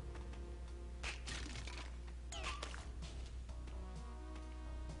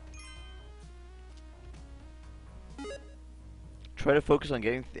 Try to focus on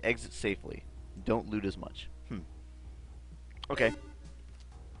getting to the exit safely. Don't loot as much. Okay.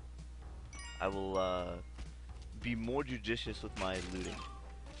 I will be more judicious with my looting.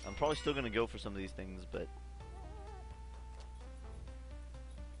 I'm probably still going to go for some of these things, but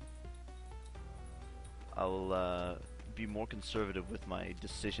I will be more conservative with my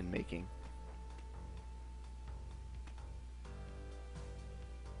decision making.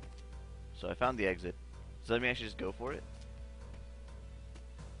 So I found the exit. So let me actually just go for it.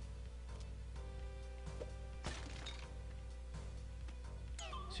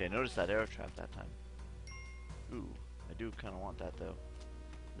 See, I noticed that arrow trap that time. Ooh, I do kind of want that though.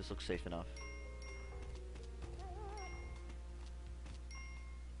 This looks safe enough.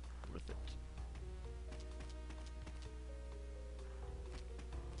 Worth it.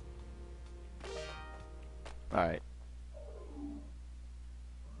 Alright.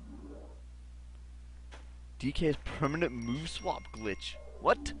 DK's permanent move swap glitch.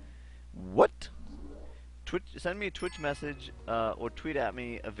 What? What? Twitch, send me a Twitch message or tweet at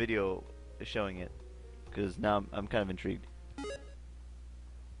me a video showing it. Because now I'm kind of intrigued.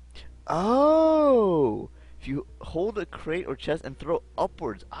 Oh! If you hold a crate or chest and throw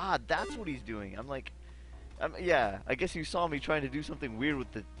upwards. Ah, that's what he's doing. I'm like... yeah, I guess you saw me trying to do something weird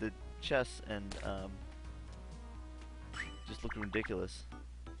with the chest and just looking ridiculous.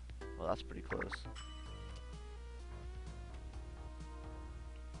 Well, that's pretty close.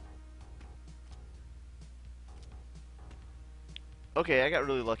 Okay, I got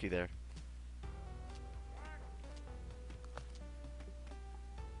really lucky there.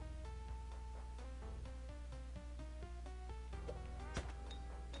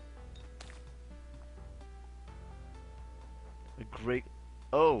 A great...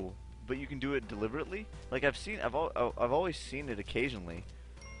 Oh, but you can do it deliberately? Like I've always seen it occasionally.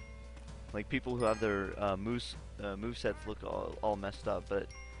 Like people who have their movesets look all messed up, but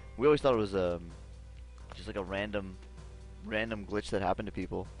we always thought it was just like a random glitch that happened to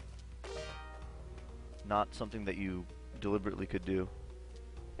people. Not something that you deliberately could do.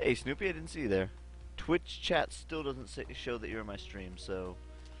 Hey Snoopy, I didn't see you there. Twitch chat still doesn't show that you're in my stream, so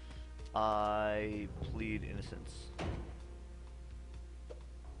I plead innocence.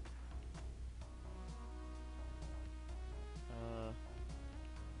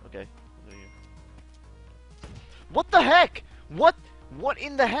 Okay. What the heck? What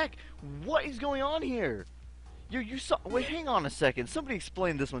in the heck? What is going on here? You saw... Wait, hang on a second. Somebody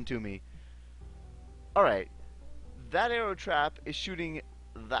explain this one to me. Alright. That arrow trap is shooting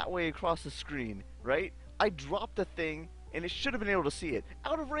that way across the screen, right? I dropped the thing, and it should have been able to see it.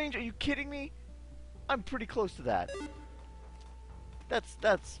 Out of range? Are you kidding me? I'm pretty close to that.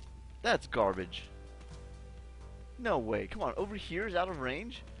 That's garbage. No way. Come on, over here is out of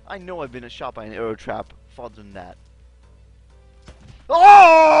range? I know I've been shot by an arrow trap farther than that.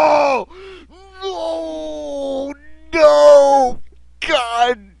 Oh! No! No!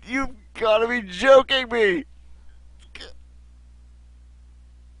 God! You've gotta be joking me!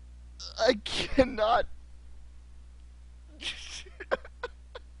 I cannot...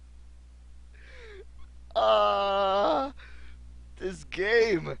 This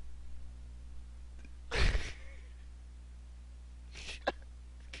game...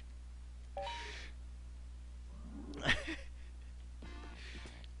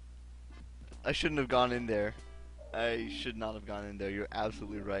 I shouldn't have gone in there. I should not have gone in there. You're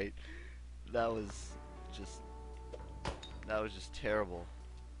absolutely right. That was just terrible.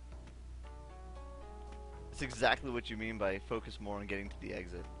 It's exactly what you mean by focus more on getting to the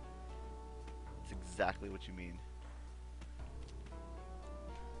exit. It's exactly what you mean.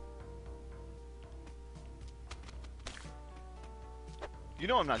 You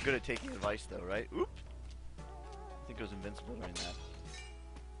know I'm not good at taking advice though, right? Oop! I think it was invincible during that.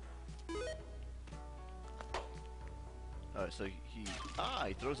 Alright, so he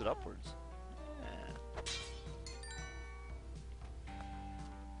throws it upwards. Yeah.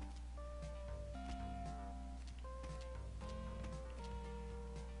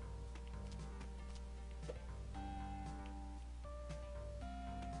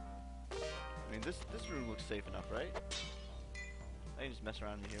 I mean, this room looks safe enough, right? I can just mess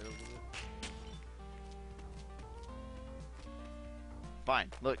around in here a little bit.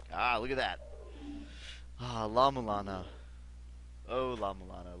 Fine. Look. Look at that. La Mulana. Oh, La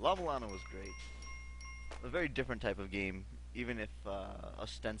Mulana. La Mulana was great. A very different type of game, even if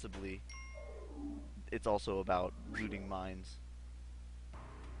ostensibly it's also about looting mines.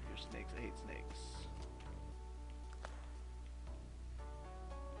 Here's snakes. I hate snakes.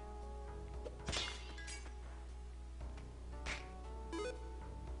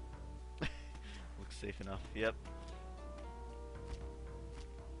 Looks safe enough. Yep.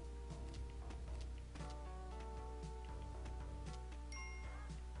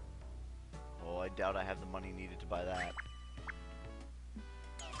 Oh, I doubt I have the money needed to buy that.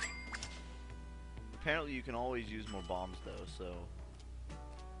 Apparently you can always use more bombs though, so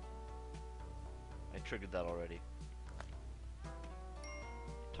I triggered that already.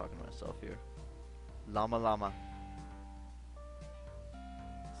 Talking to myself here. Llama llama.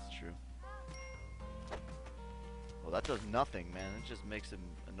 It's true. Well, that does nothing, man. It just makes him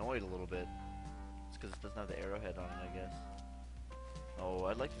annoyed a little bit. It's because it doesn't have the arrowhead on it, I guess. Oh,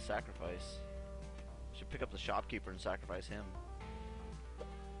 I'd like to sacrifice. Should pick up the shopkeeper and sacrifice him.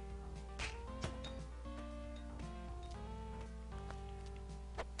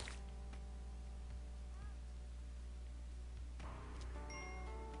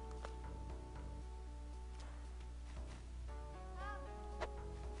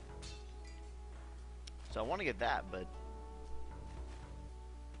 So I want to get that, but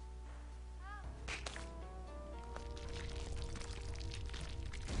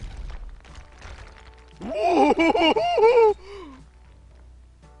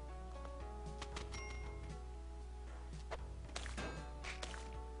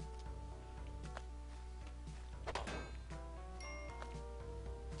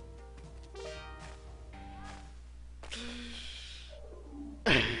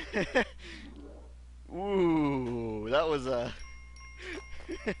Ooh, that was a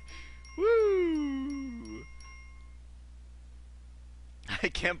woo! I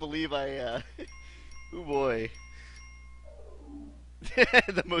can't believe oh boy.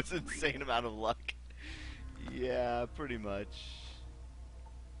 The most insane amount of luck. Yeah, pretty much.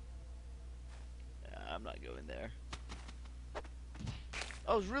 I'm not going there.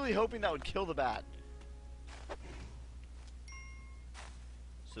 I was really hoping that would kill the bat.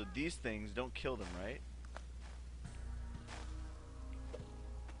 So these things don't kill them, right?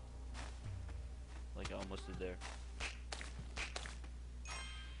 Like I almost did there.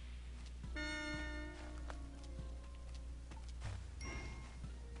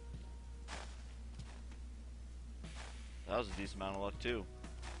 That was a decent amount of luck too.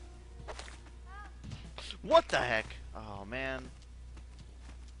 What the heck? Oh man.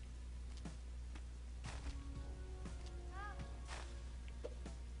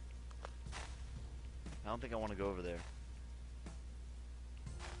 I don't think I want to go over there.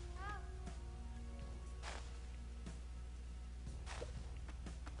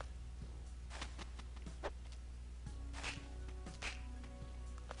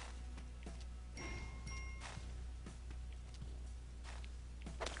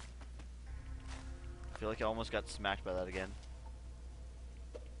 I feel like I almost got smacked by that again.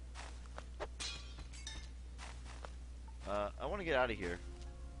 I want to get out of here.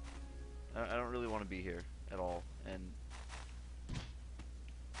 I don't really want to be here at all, and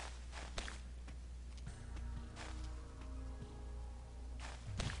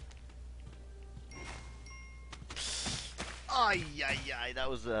ay, that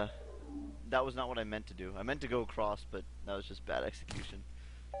was not what I meant to do. I meant to go across, but that was just bad execution.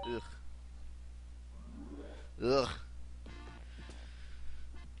 Ugh. Ugh.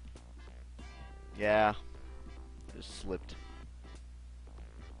 Yeah. Just slipped.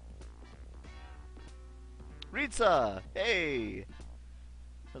 Ritza! Hey!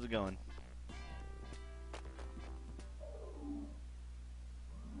 How's it going?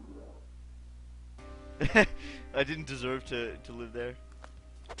 I didn't deserve to live there.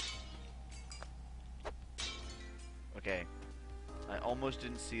 Okay. I almost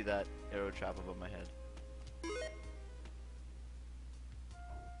didn't see that arrow trap above my head.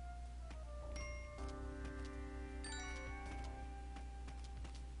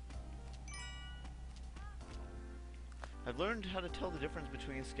 I've learned how to tell the difference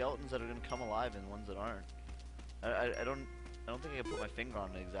between skeletons that are going to come alive and ones that aren't. I don't think I can put my finger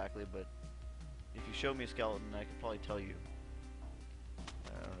on it exactly, but if you show me a skeleton, I could probably tell you.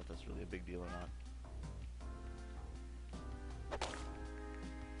 I don't know if that's really a big deal or not.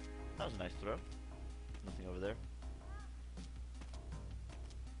 That was a nice throw. Nothing over there.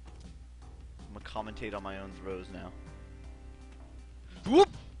 I'm gonna commentate on my own throws now. Whoop!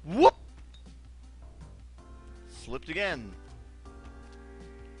 Whoop! Slipped again.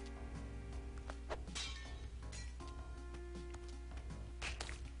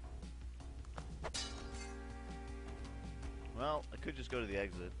 Well, I could just go to the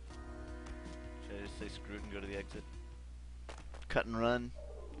exit. Should I just say screw it and go to the exit? Cut and run.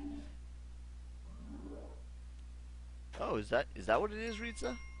 Oh, is that what it is,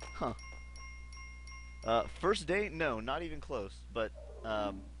 Ritza? Huh. First date? No, not even close. But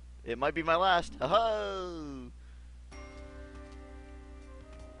it might be my last. Ha-ha!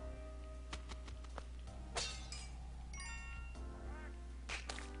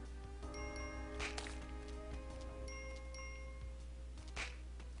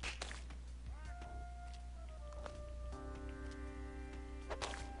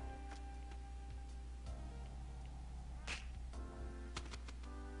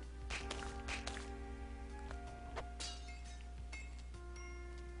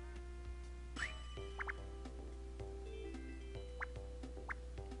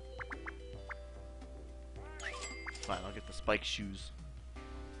 Fine, I'll get the spike shoes.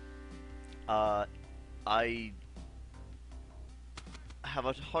 I have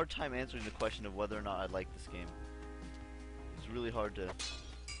a hard time answering the question of whether or not I like this game. It's really hard to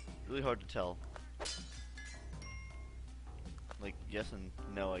tell. Like, yes and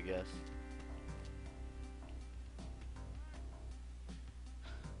no, I guess.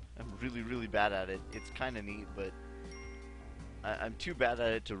 I'm really bad at it. It's kind of neat, but I'm too bad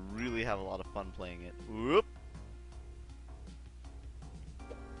at it to really have a lot of fun playing it. Whoop!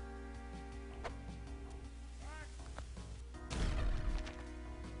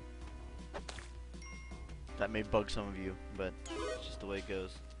 That may bug some of you, but it's just the way it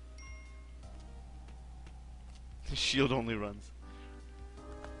goes. Shield only runs.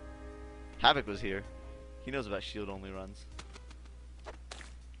 Havoc was here. He knows about shield only runs.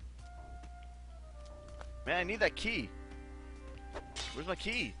 Man, I need that key. Where's my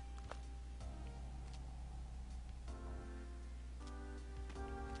key?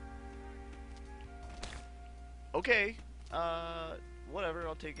 Okay. Whatever,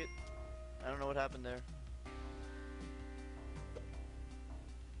 I'll take it. I don't know what happened there.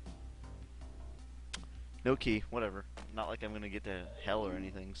 No key, whatever. Not like I'm gonna get to hell or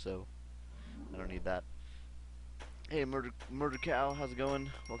anything, so I don't need that. Hey, Murder Cow, how's it going?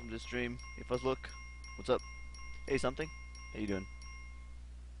 Welcome to the stream. Hey, Fuzzlook, what's up? Hey, something. How you doing?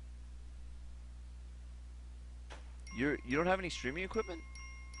 You don't have any streaming equipment?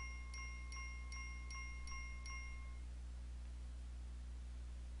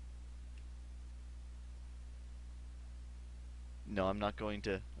 No, I'm not going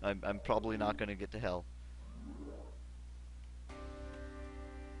to. I'm probably not going to get to hell.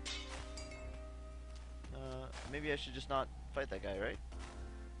 Maybe I should just not fight that guy, right?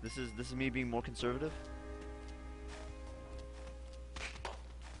 This is me being more conservative.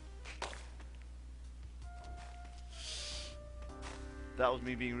 That was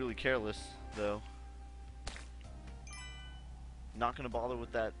me being really careless, though. Not gonna bother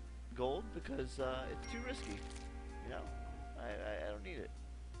with that gold because it's too risky. You know, I don't need it.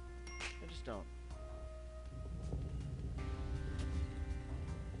 I just don't.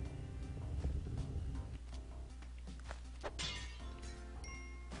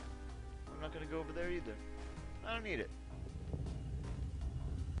 I'm not gonna go over there either. I don't need it.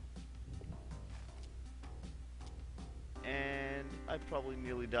 And I probably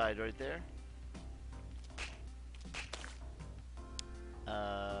nearly died right there.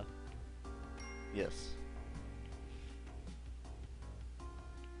 Yes.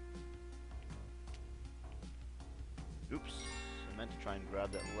 Oops. I meant to try and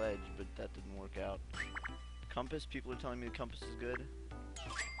grab that ledge, but that didn't work out. Compass? People are telling me the compass is good.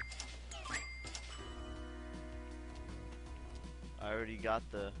 I already got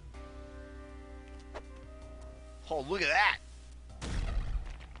the... Oh, look at that!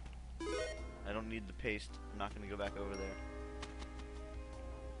 I don't need the paste. I'm not going to go back over there.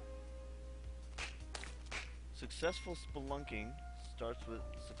 Successful spelunking starts with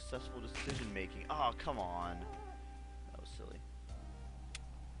successful decision making. Oh, come on. That was silly.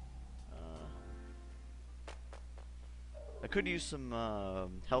 I could use some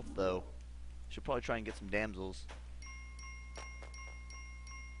health though. Should probably try and get some damsels.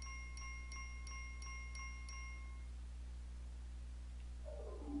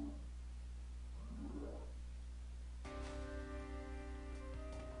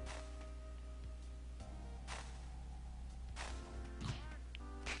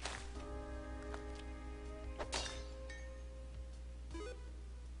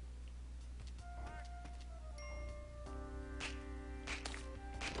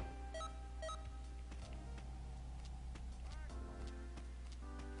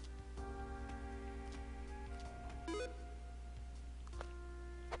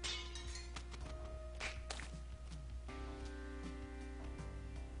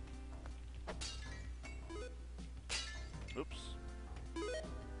 Oops.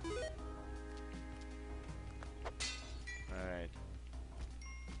 Alright.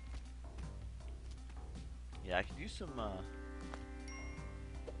 Yeah, I could use some,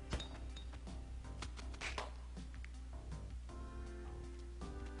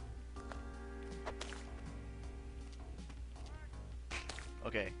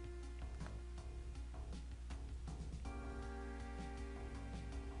 Okay.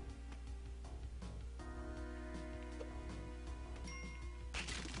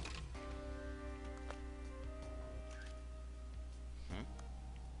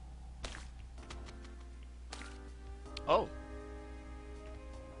 Oh!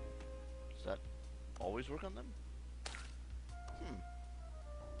 Does that always work on them?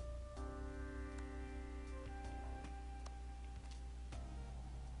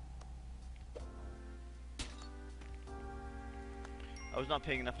 I was not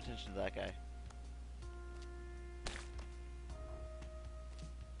paying enough attention to that guy.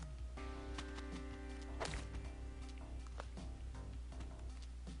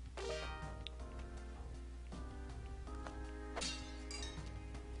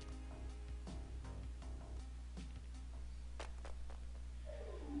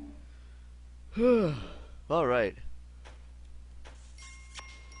 Alright.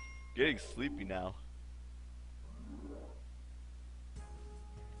 Getting sleepy now.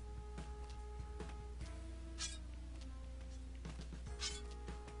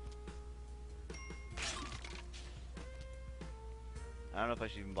 I don't know if I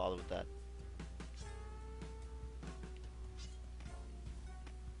should even bother with that.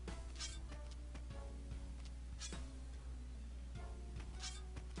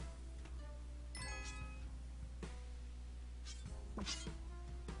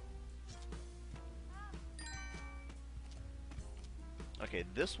 Okay,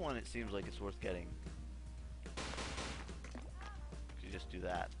 this one it seems like it's worth getting. You just do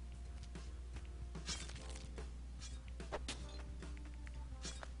that.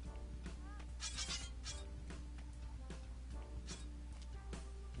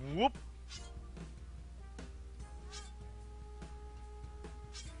 Whoop!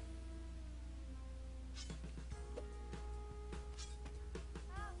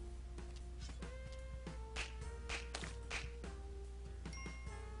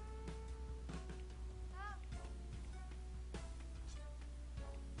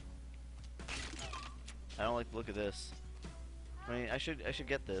 I don't like the look of this. I mean, I should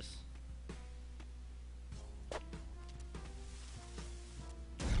get this. A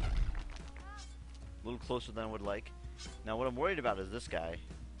little closer than I would like. Now what I'm worried about is this guy.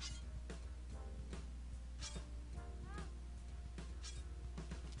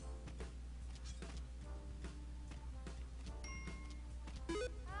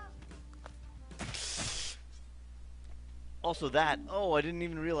 Also that. Oh, I didn't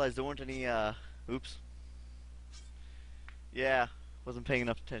even realize there weren't any, oops. Yeah, wasn't paying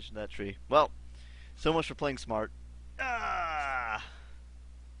enough attention to that tree. Well, so much for playing smart. Ah!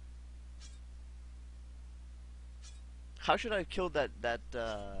 How should I have killed that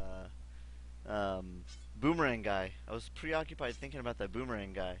boomerang guy? I was preoccupied thinking about that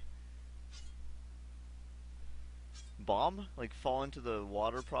boomerang guy. Bomb? Like fall into the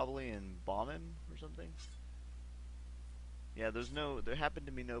water probably and bomb him or something? Yeah, there happened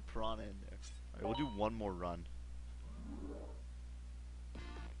to be no piranha in there. Alright, we'll do one more run.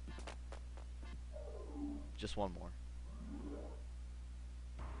 Just one more.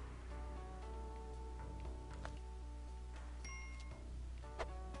 I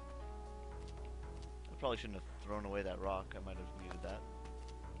probably shouldn't have thrown away that rock. I might have needed that.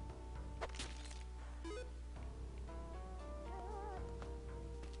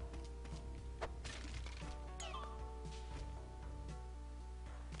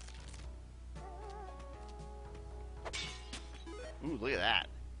 Ooh, look at that.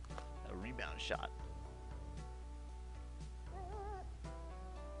 A rebound shot.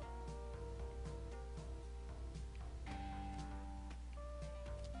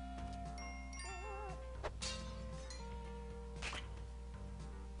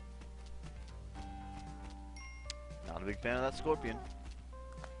 Not a big fan of that scorpion.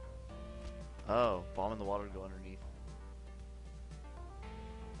 Oh, bomb in the water to go underneath.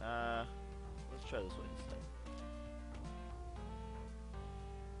 Let's try this way instead.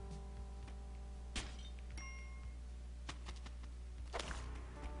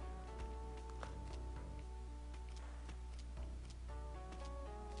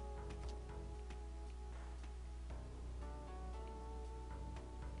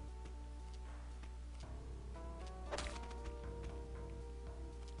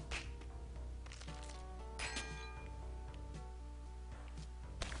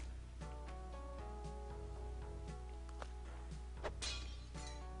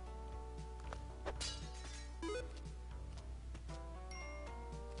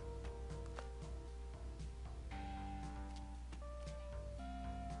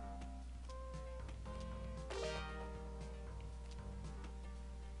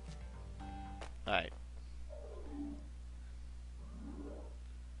 Alright.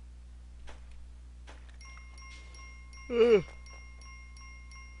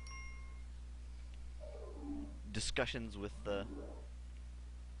 Discussions with the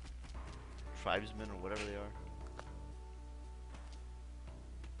tribesmen or whatever they are.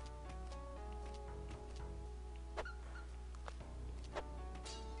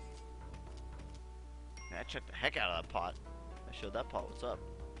 Man, I checked the heck out of that pot. I showed that pot what's up.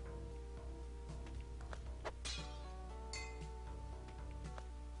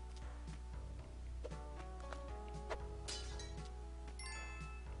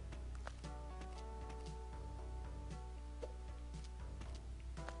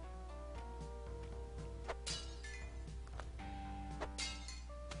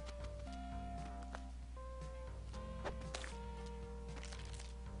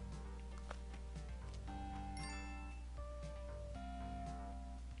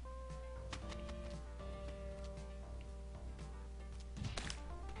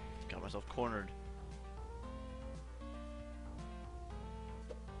 Got myself cornered.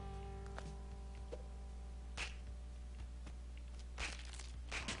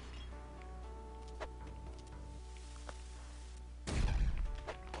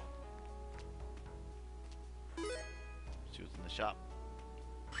 See what's in the shop.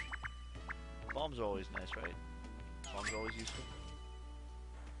 Bombs are always nice, right? Bombs are always useful.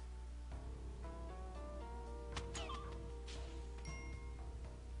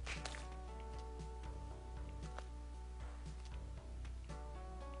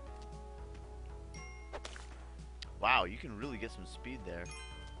 Wow, you can really get some speed there.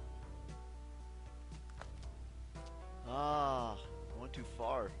 Ah, I went too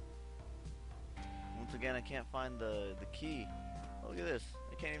far. Once again, I can't find the key. Oh, look at this.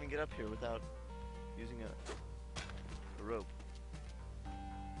 I can't even get up here without using a rope.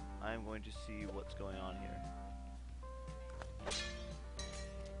 I am going to see what's going on here.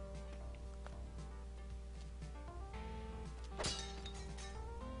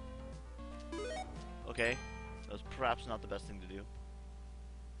 Okay. That was perhaps not the best thing to do.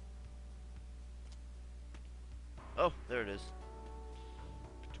 Oh, there it is.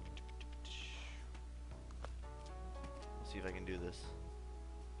 Let's see if I can do this.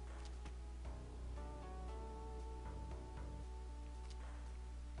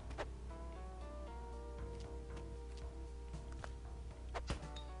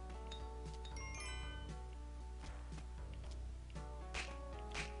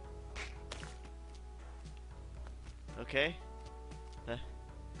 Okay.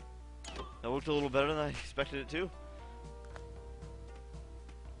 That worked a little better than I expected it to.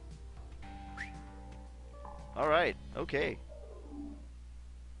 Alright, okay.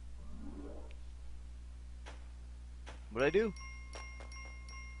 What'd I do?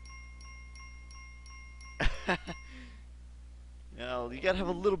 Now, you gotta have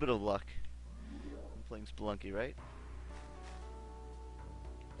a little bit of luck. I'm playing Spelunky, right?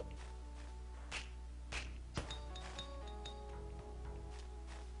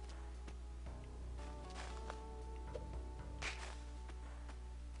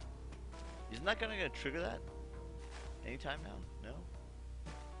 Isn't that gonna trigger that anytime now? No?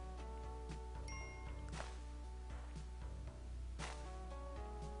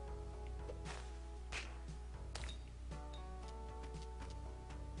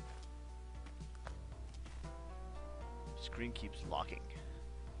 Screen keeps locking.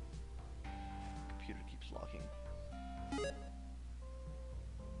 Computer keeps locking.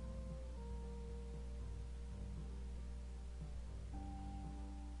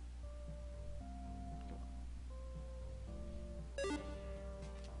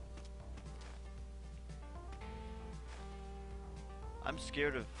 I'm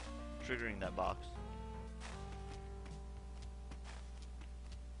scared of triggering that box.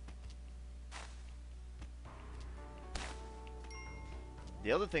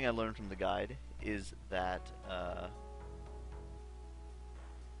 The other thing I learned from the guide is that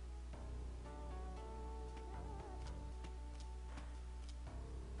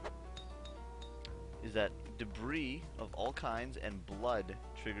debris of all kinds and blood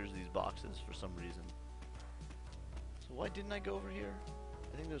triggers these boxes for some reason. So why didn't I go over here?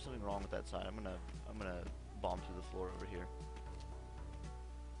 I think there's something wrong with that side. I'm gonna bomb through the floor over here.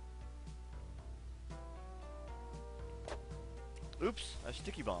 Oops, I have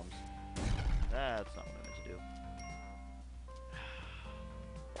sticky bombs. That's not what I meant to do.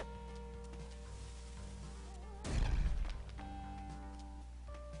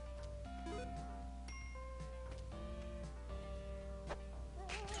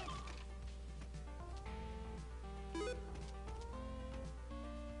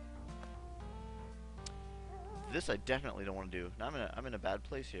 This I definitely don't want to do. Now I'm in a bad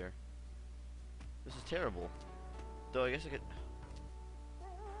place here. This is terrible. Though I guess I could.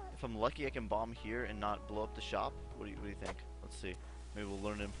 If I'm lucky, I can bomb here and not blow up the shop. What do you think? Let's see. Maybe we'll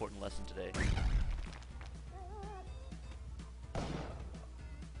learn an important lesson today.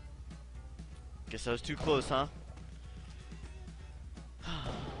 Guess I was too close, huh?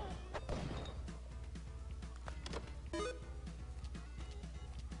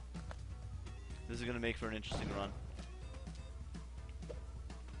 This is gonna make for an interesting run.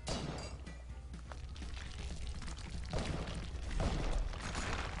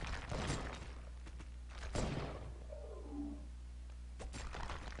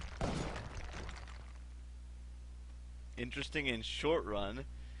 Interesting and short run.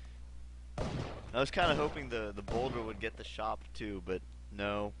 I was kind of hoping the boulder would get the shop too, but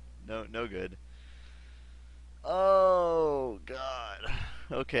no good. Oh God.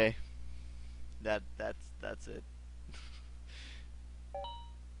 Okay. That's it.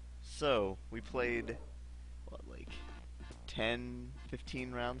 So we played what, like 10,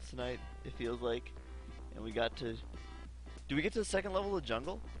 15 rounds tonight. It feels like, and we got to. Did we get to the second level of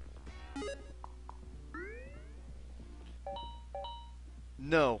jungle?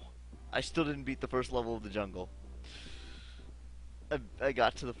 No, I still didn't beat the first level of the jungle. I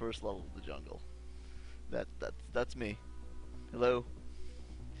got to the first level of the jungle. That's me. Hello.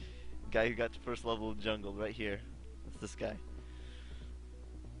 Guy who got to first level of the jungle right here. That's this guy.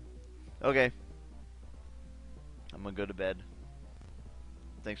 Okay. I'm gonna go to bed.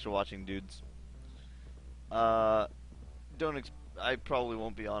 Thanks for watching, dudes. I probably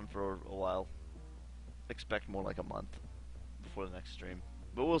won't be on for a while. Expect more like a month before the next stream.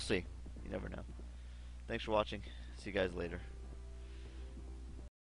 But we'll see. You never know. Thanks for watching. See you guys later.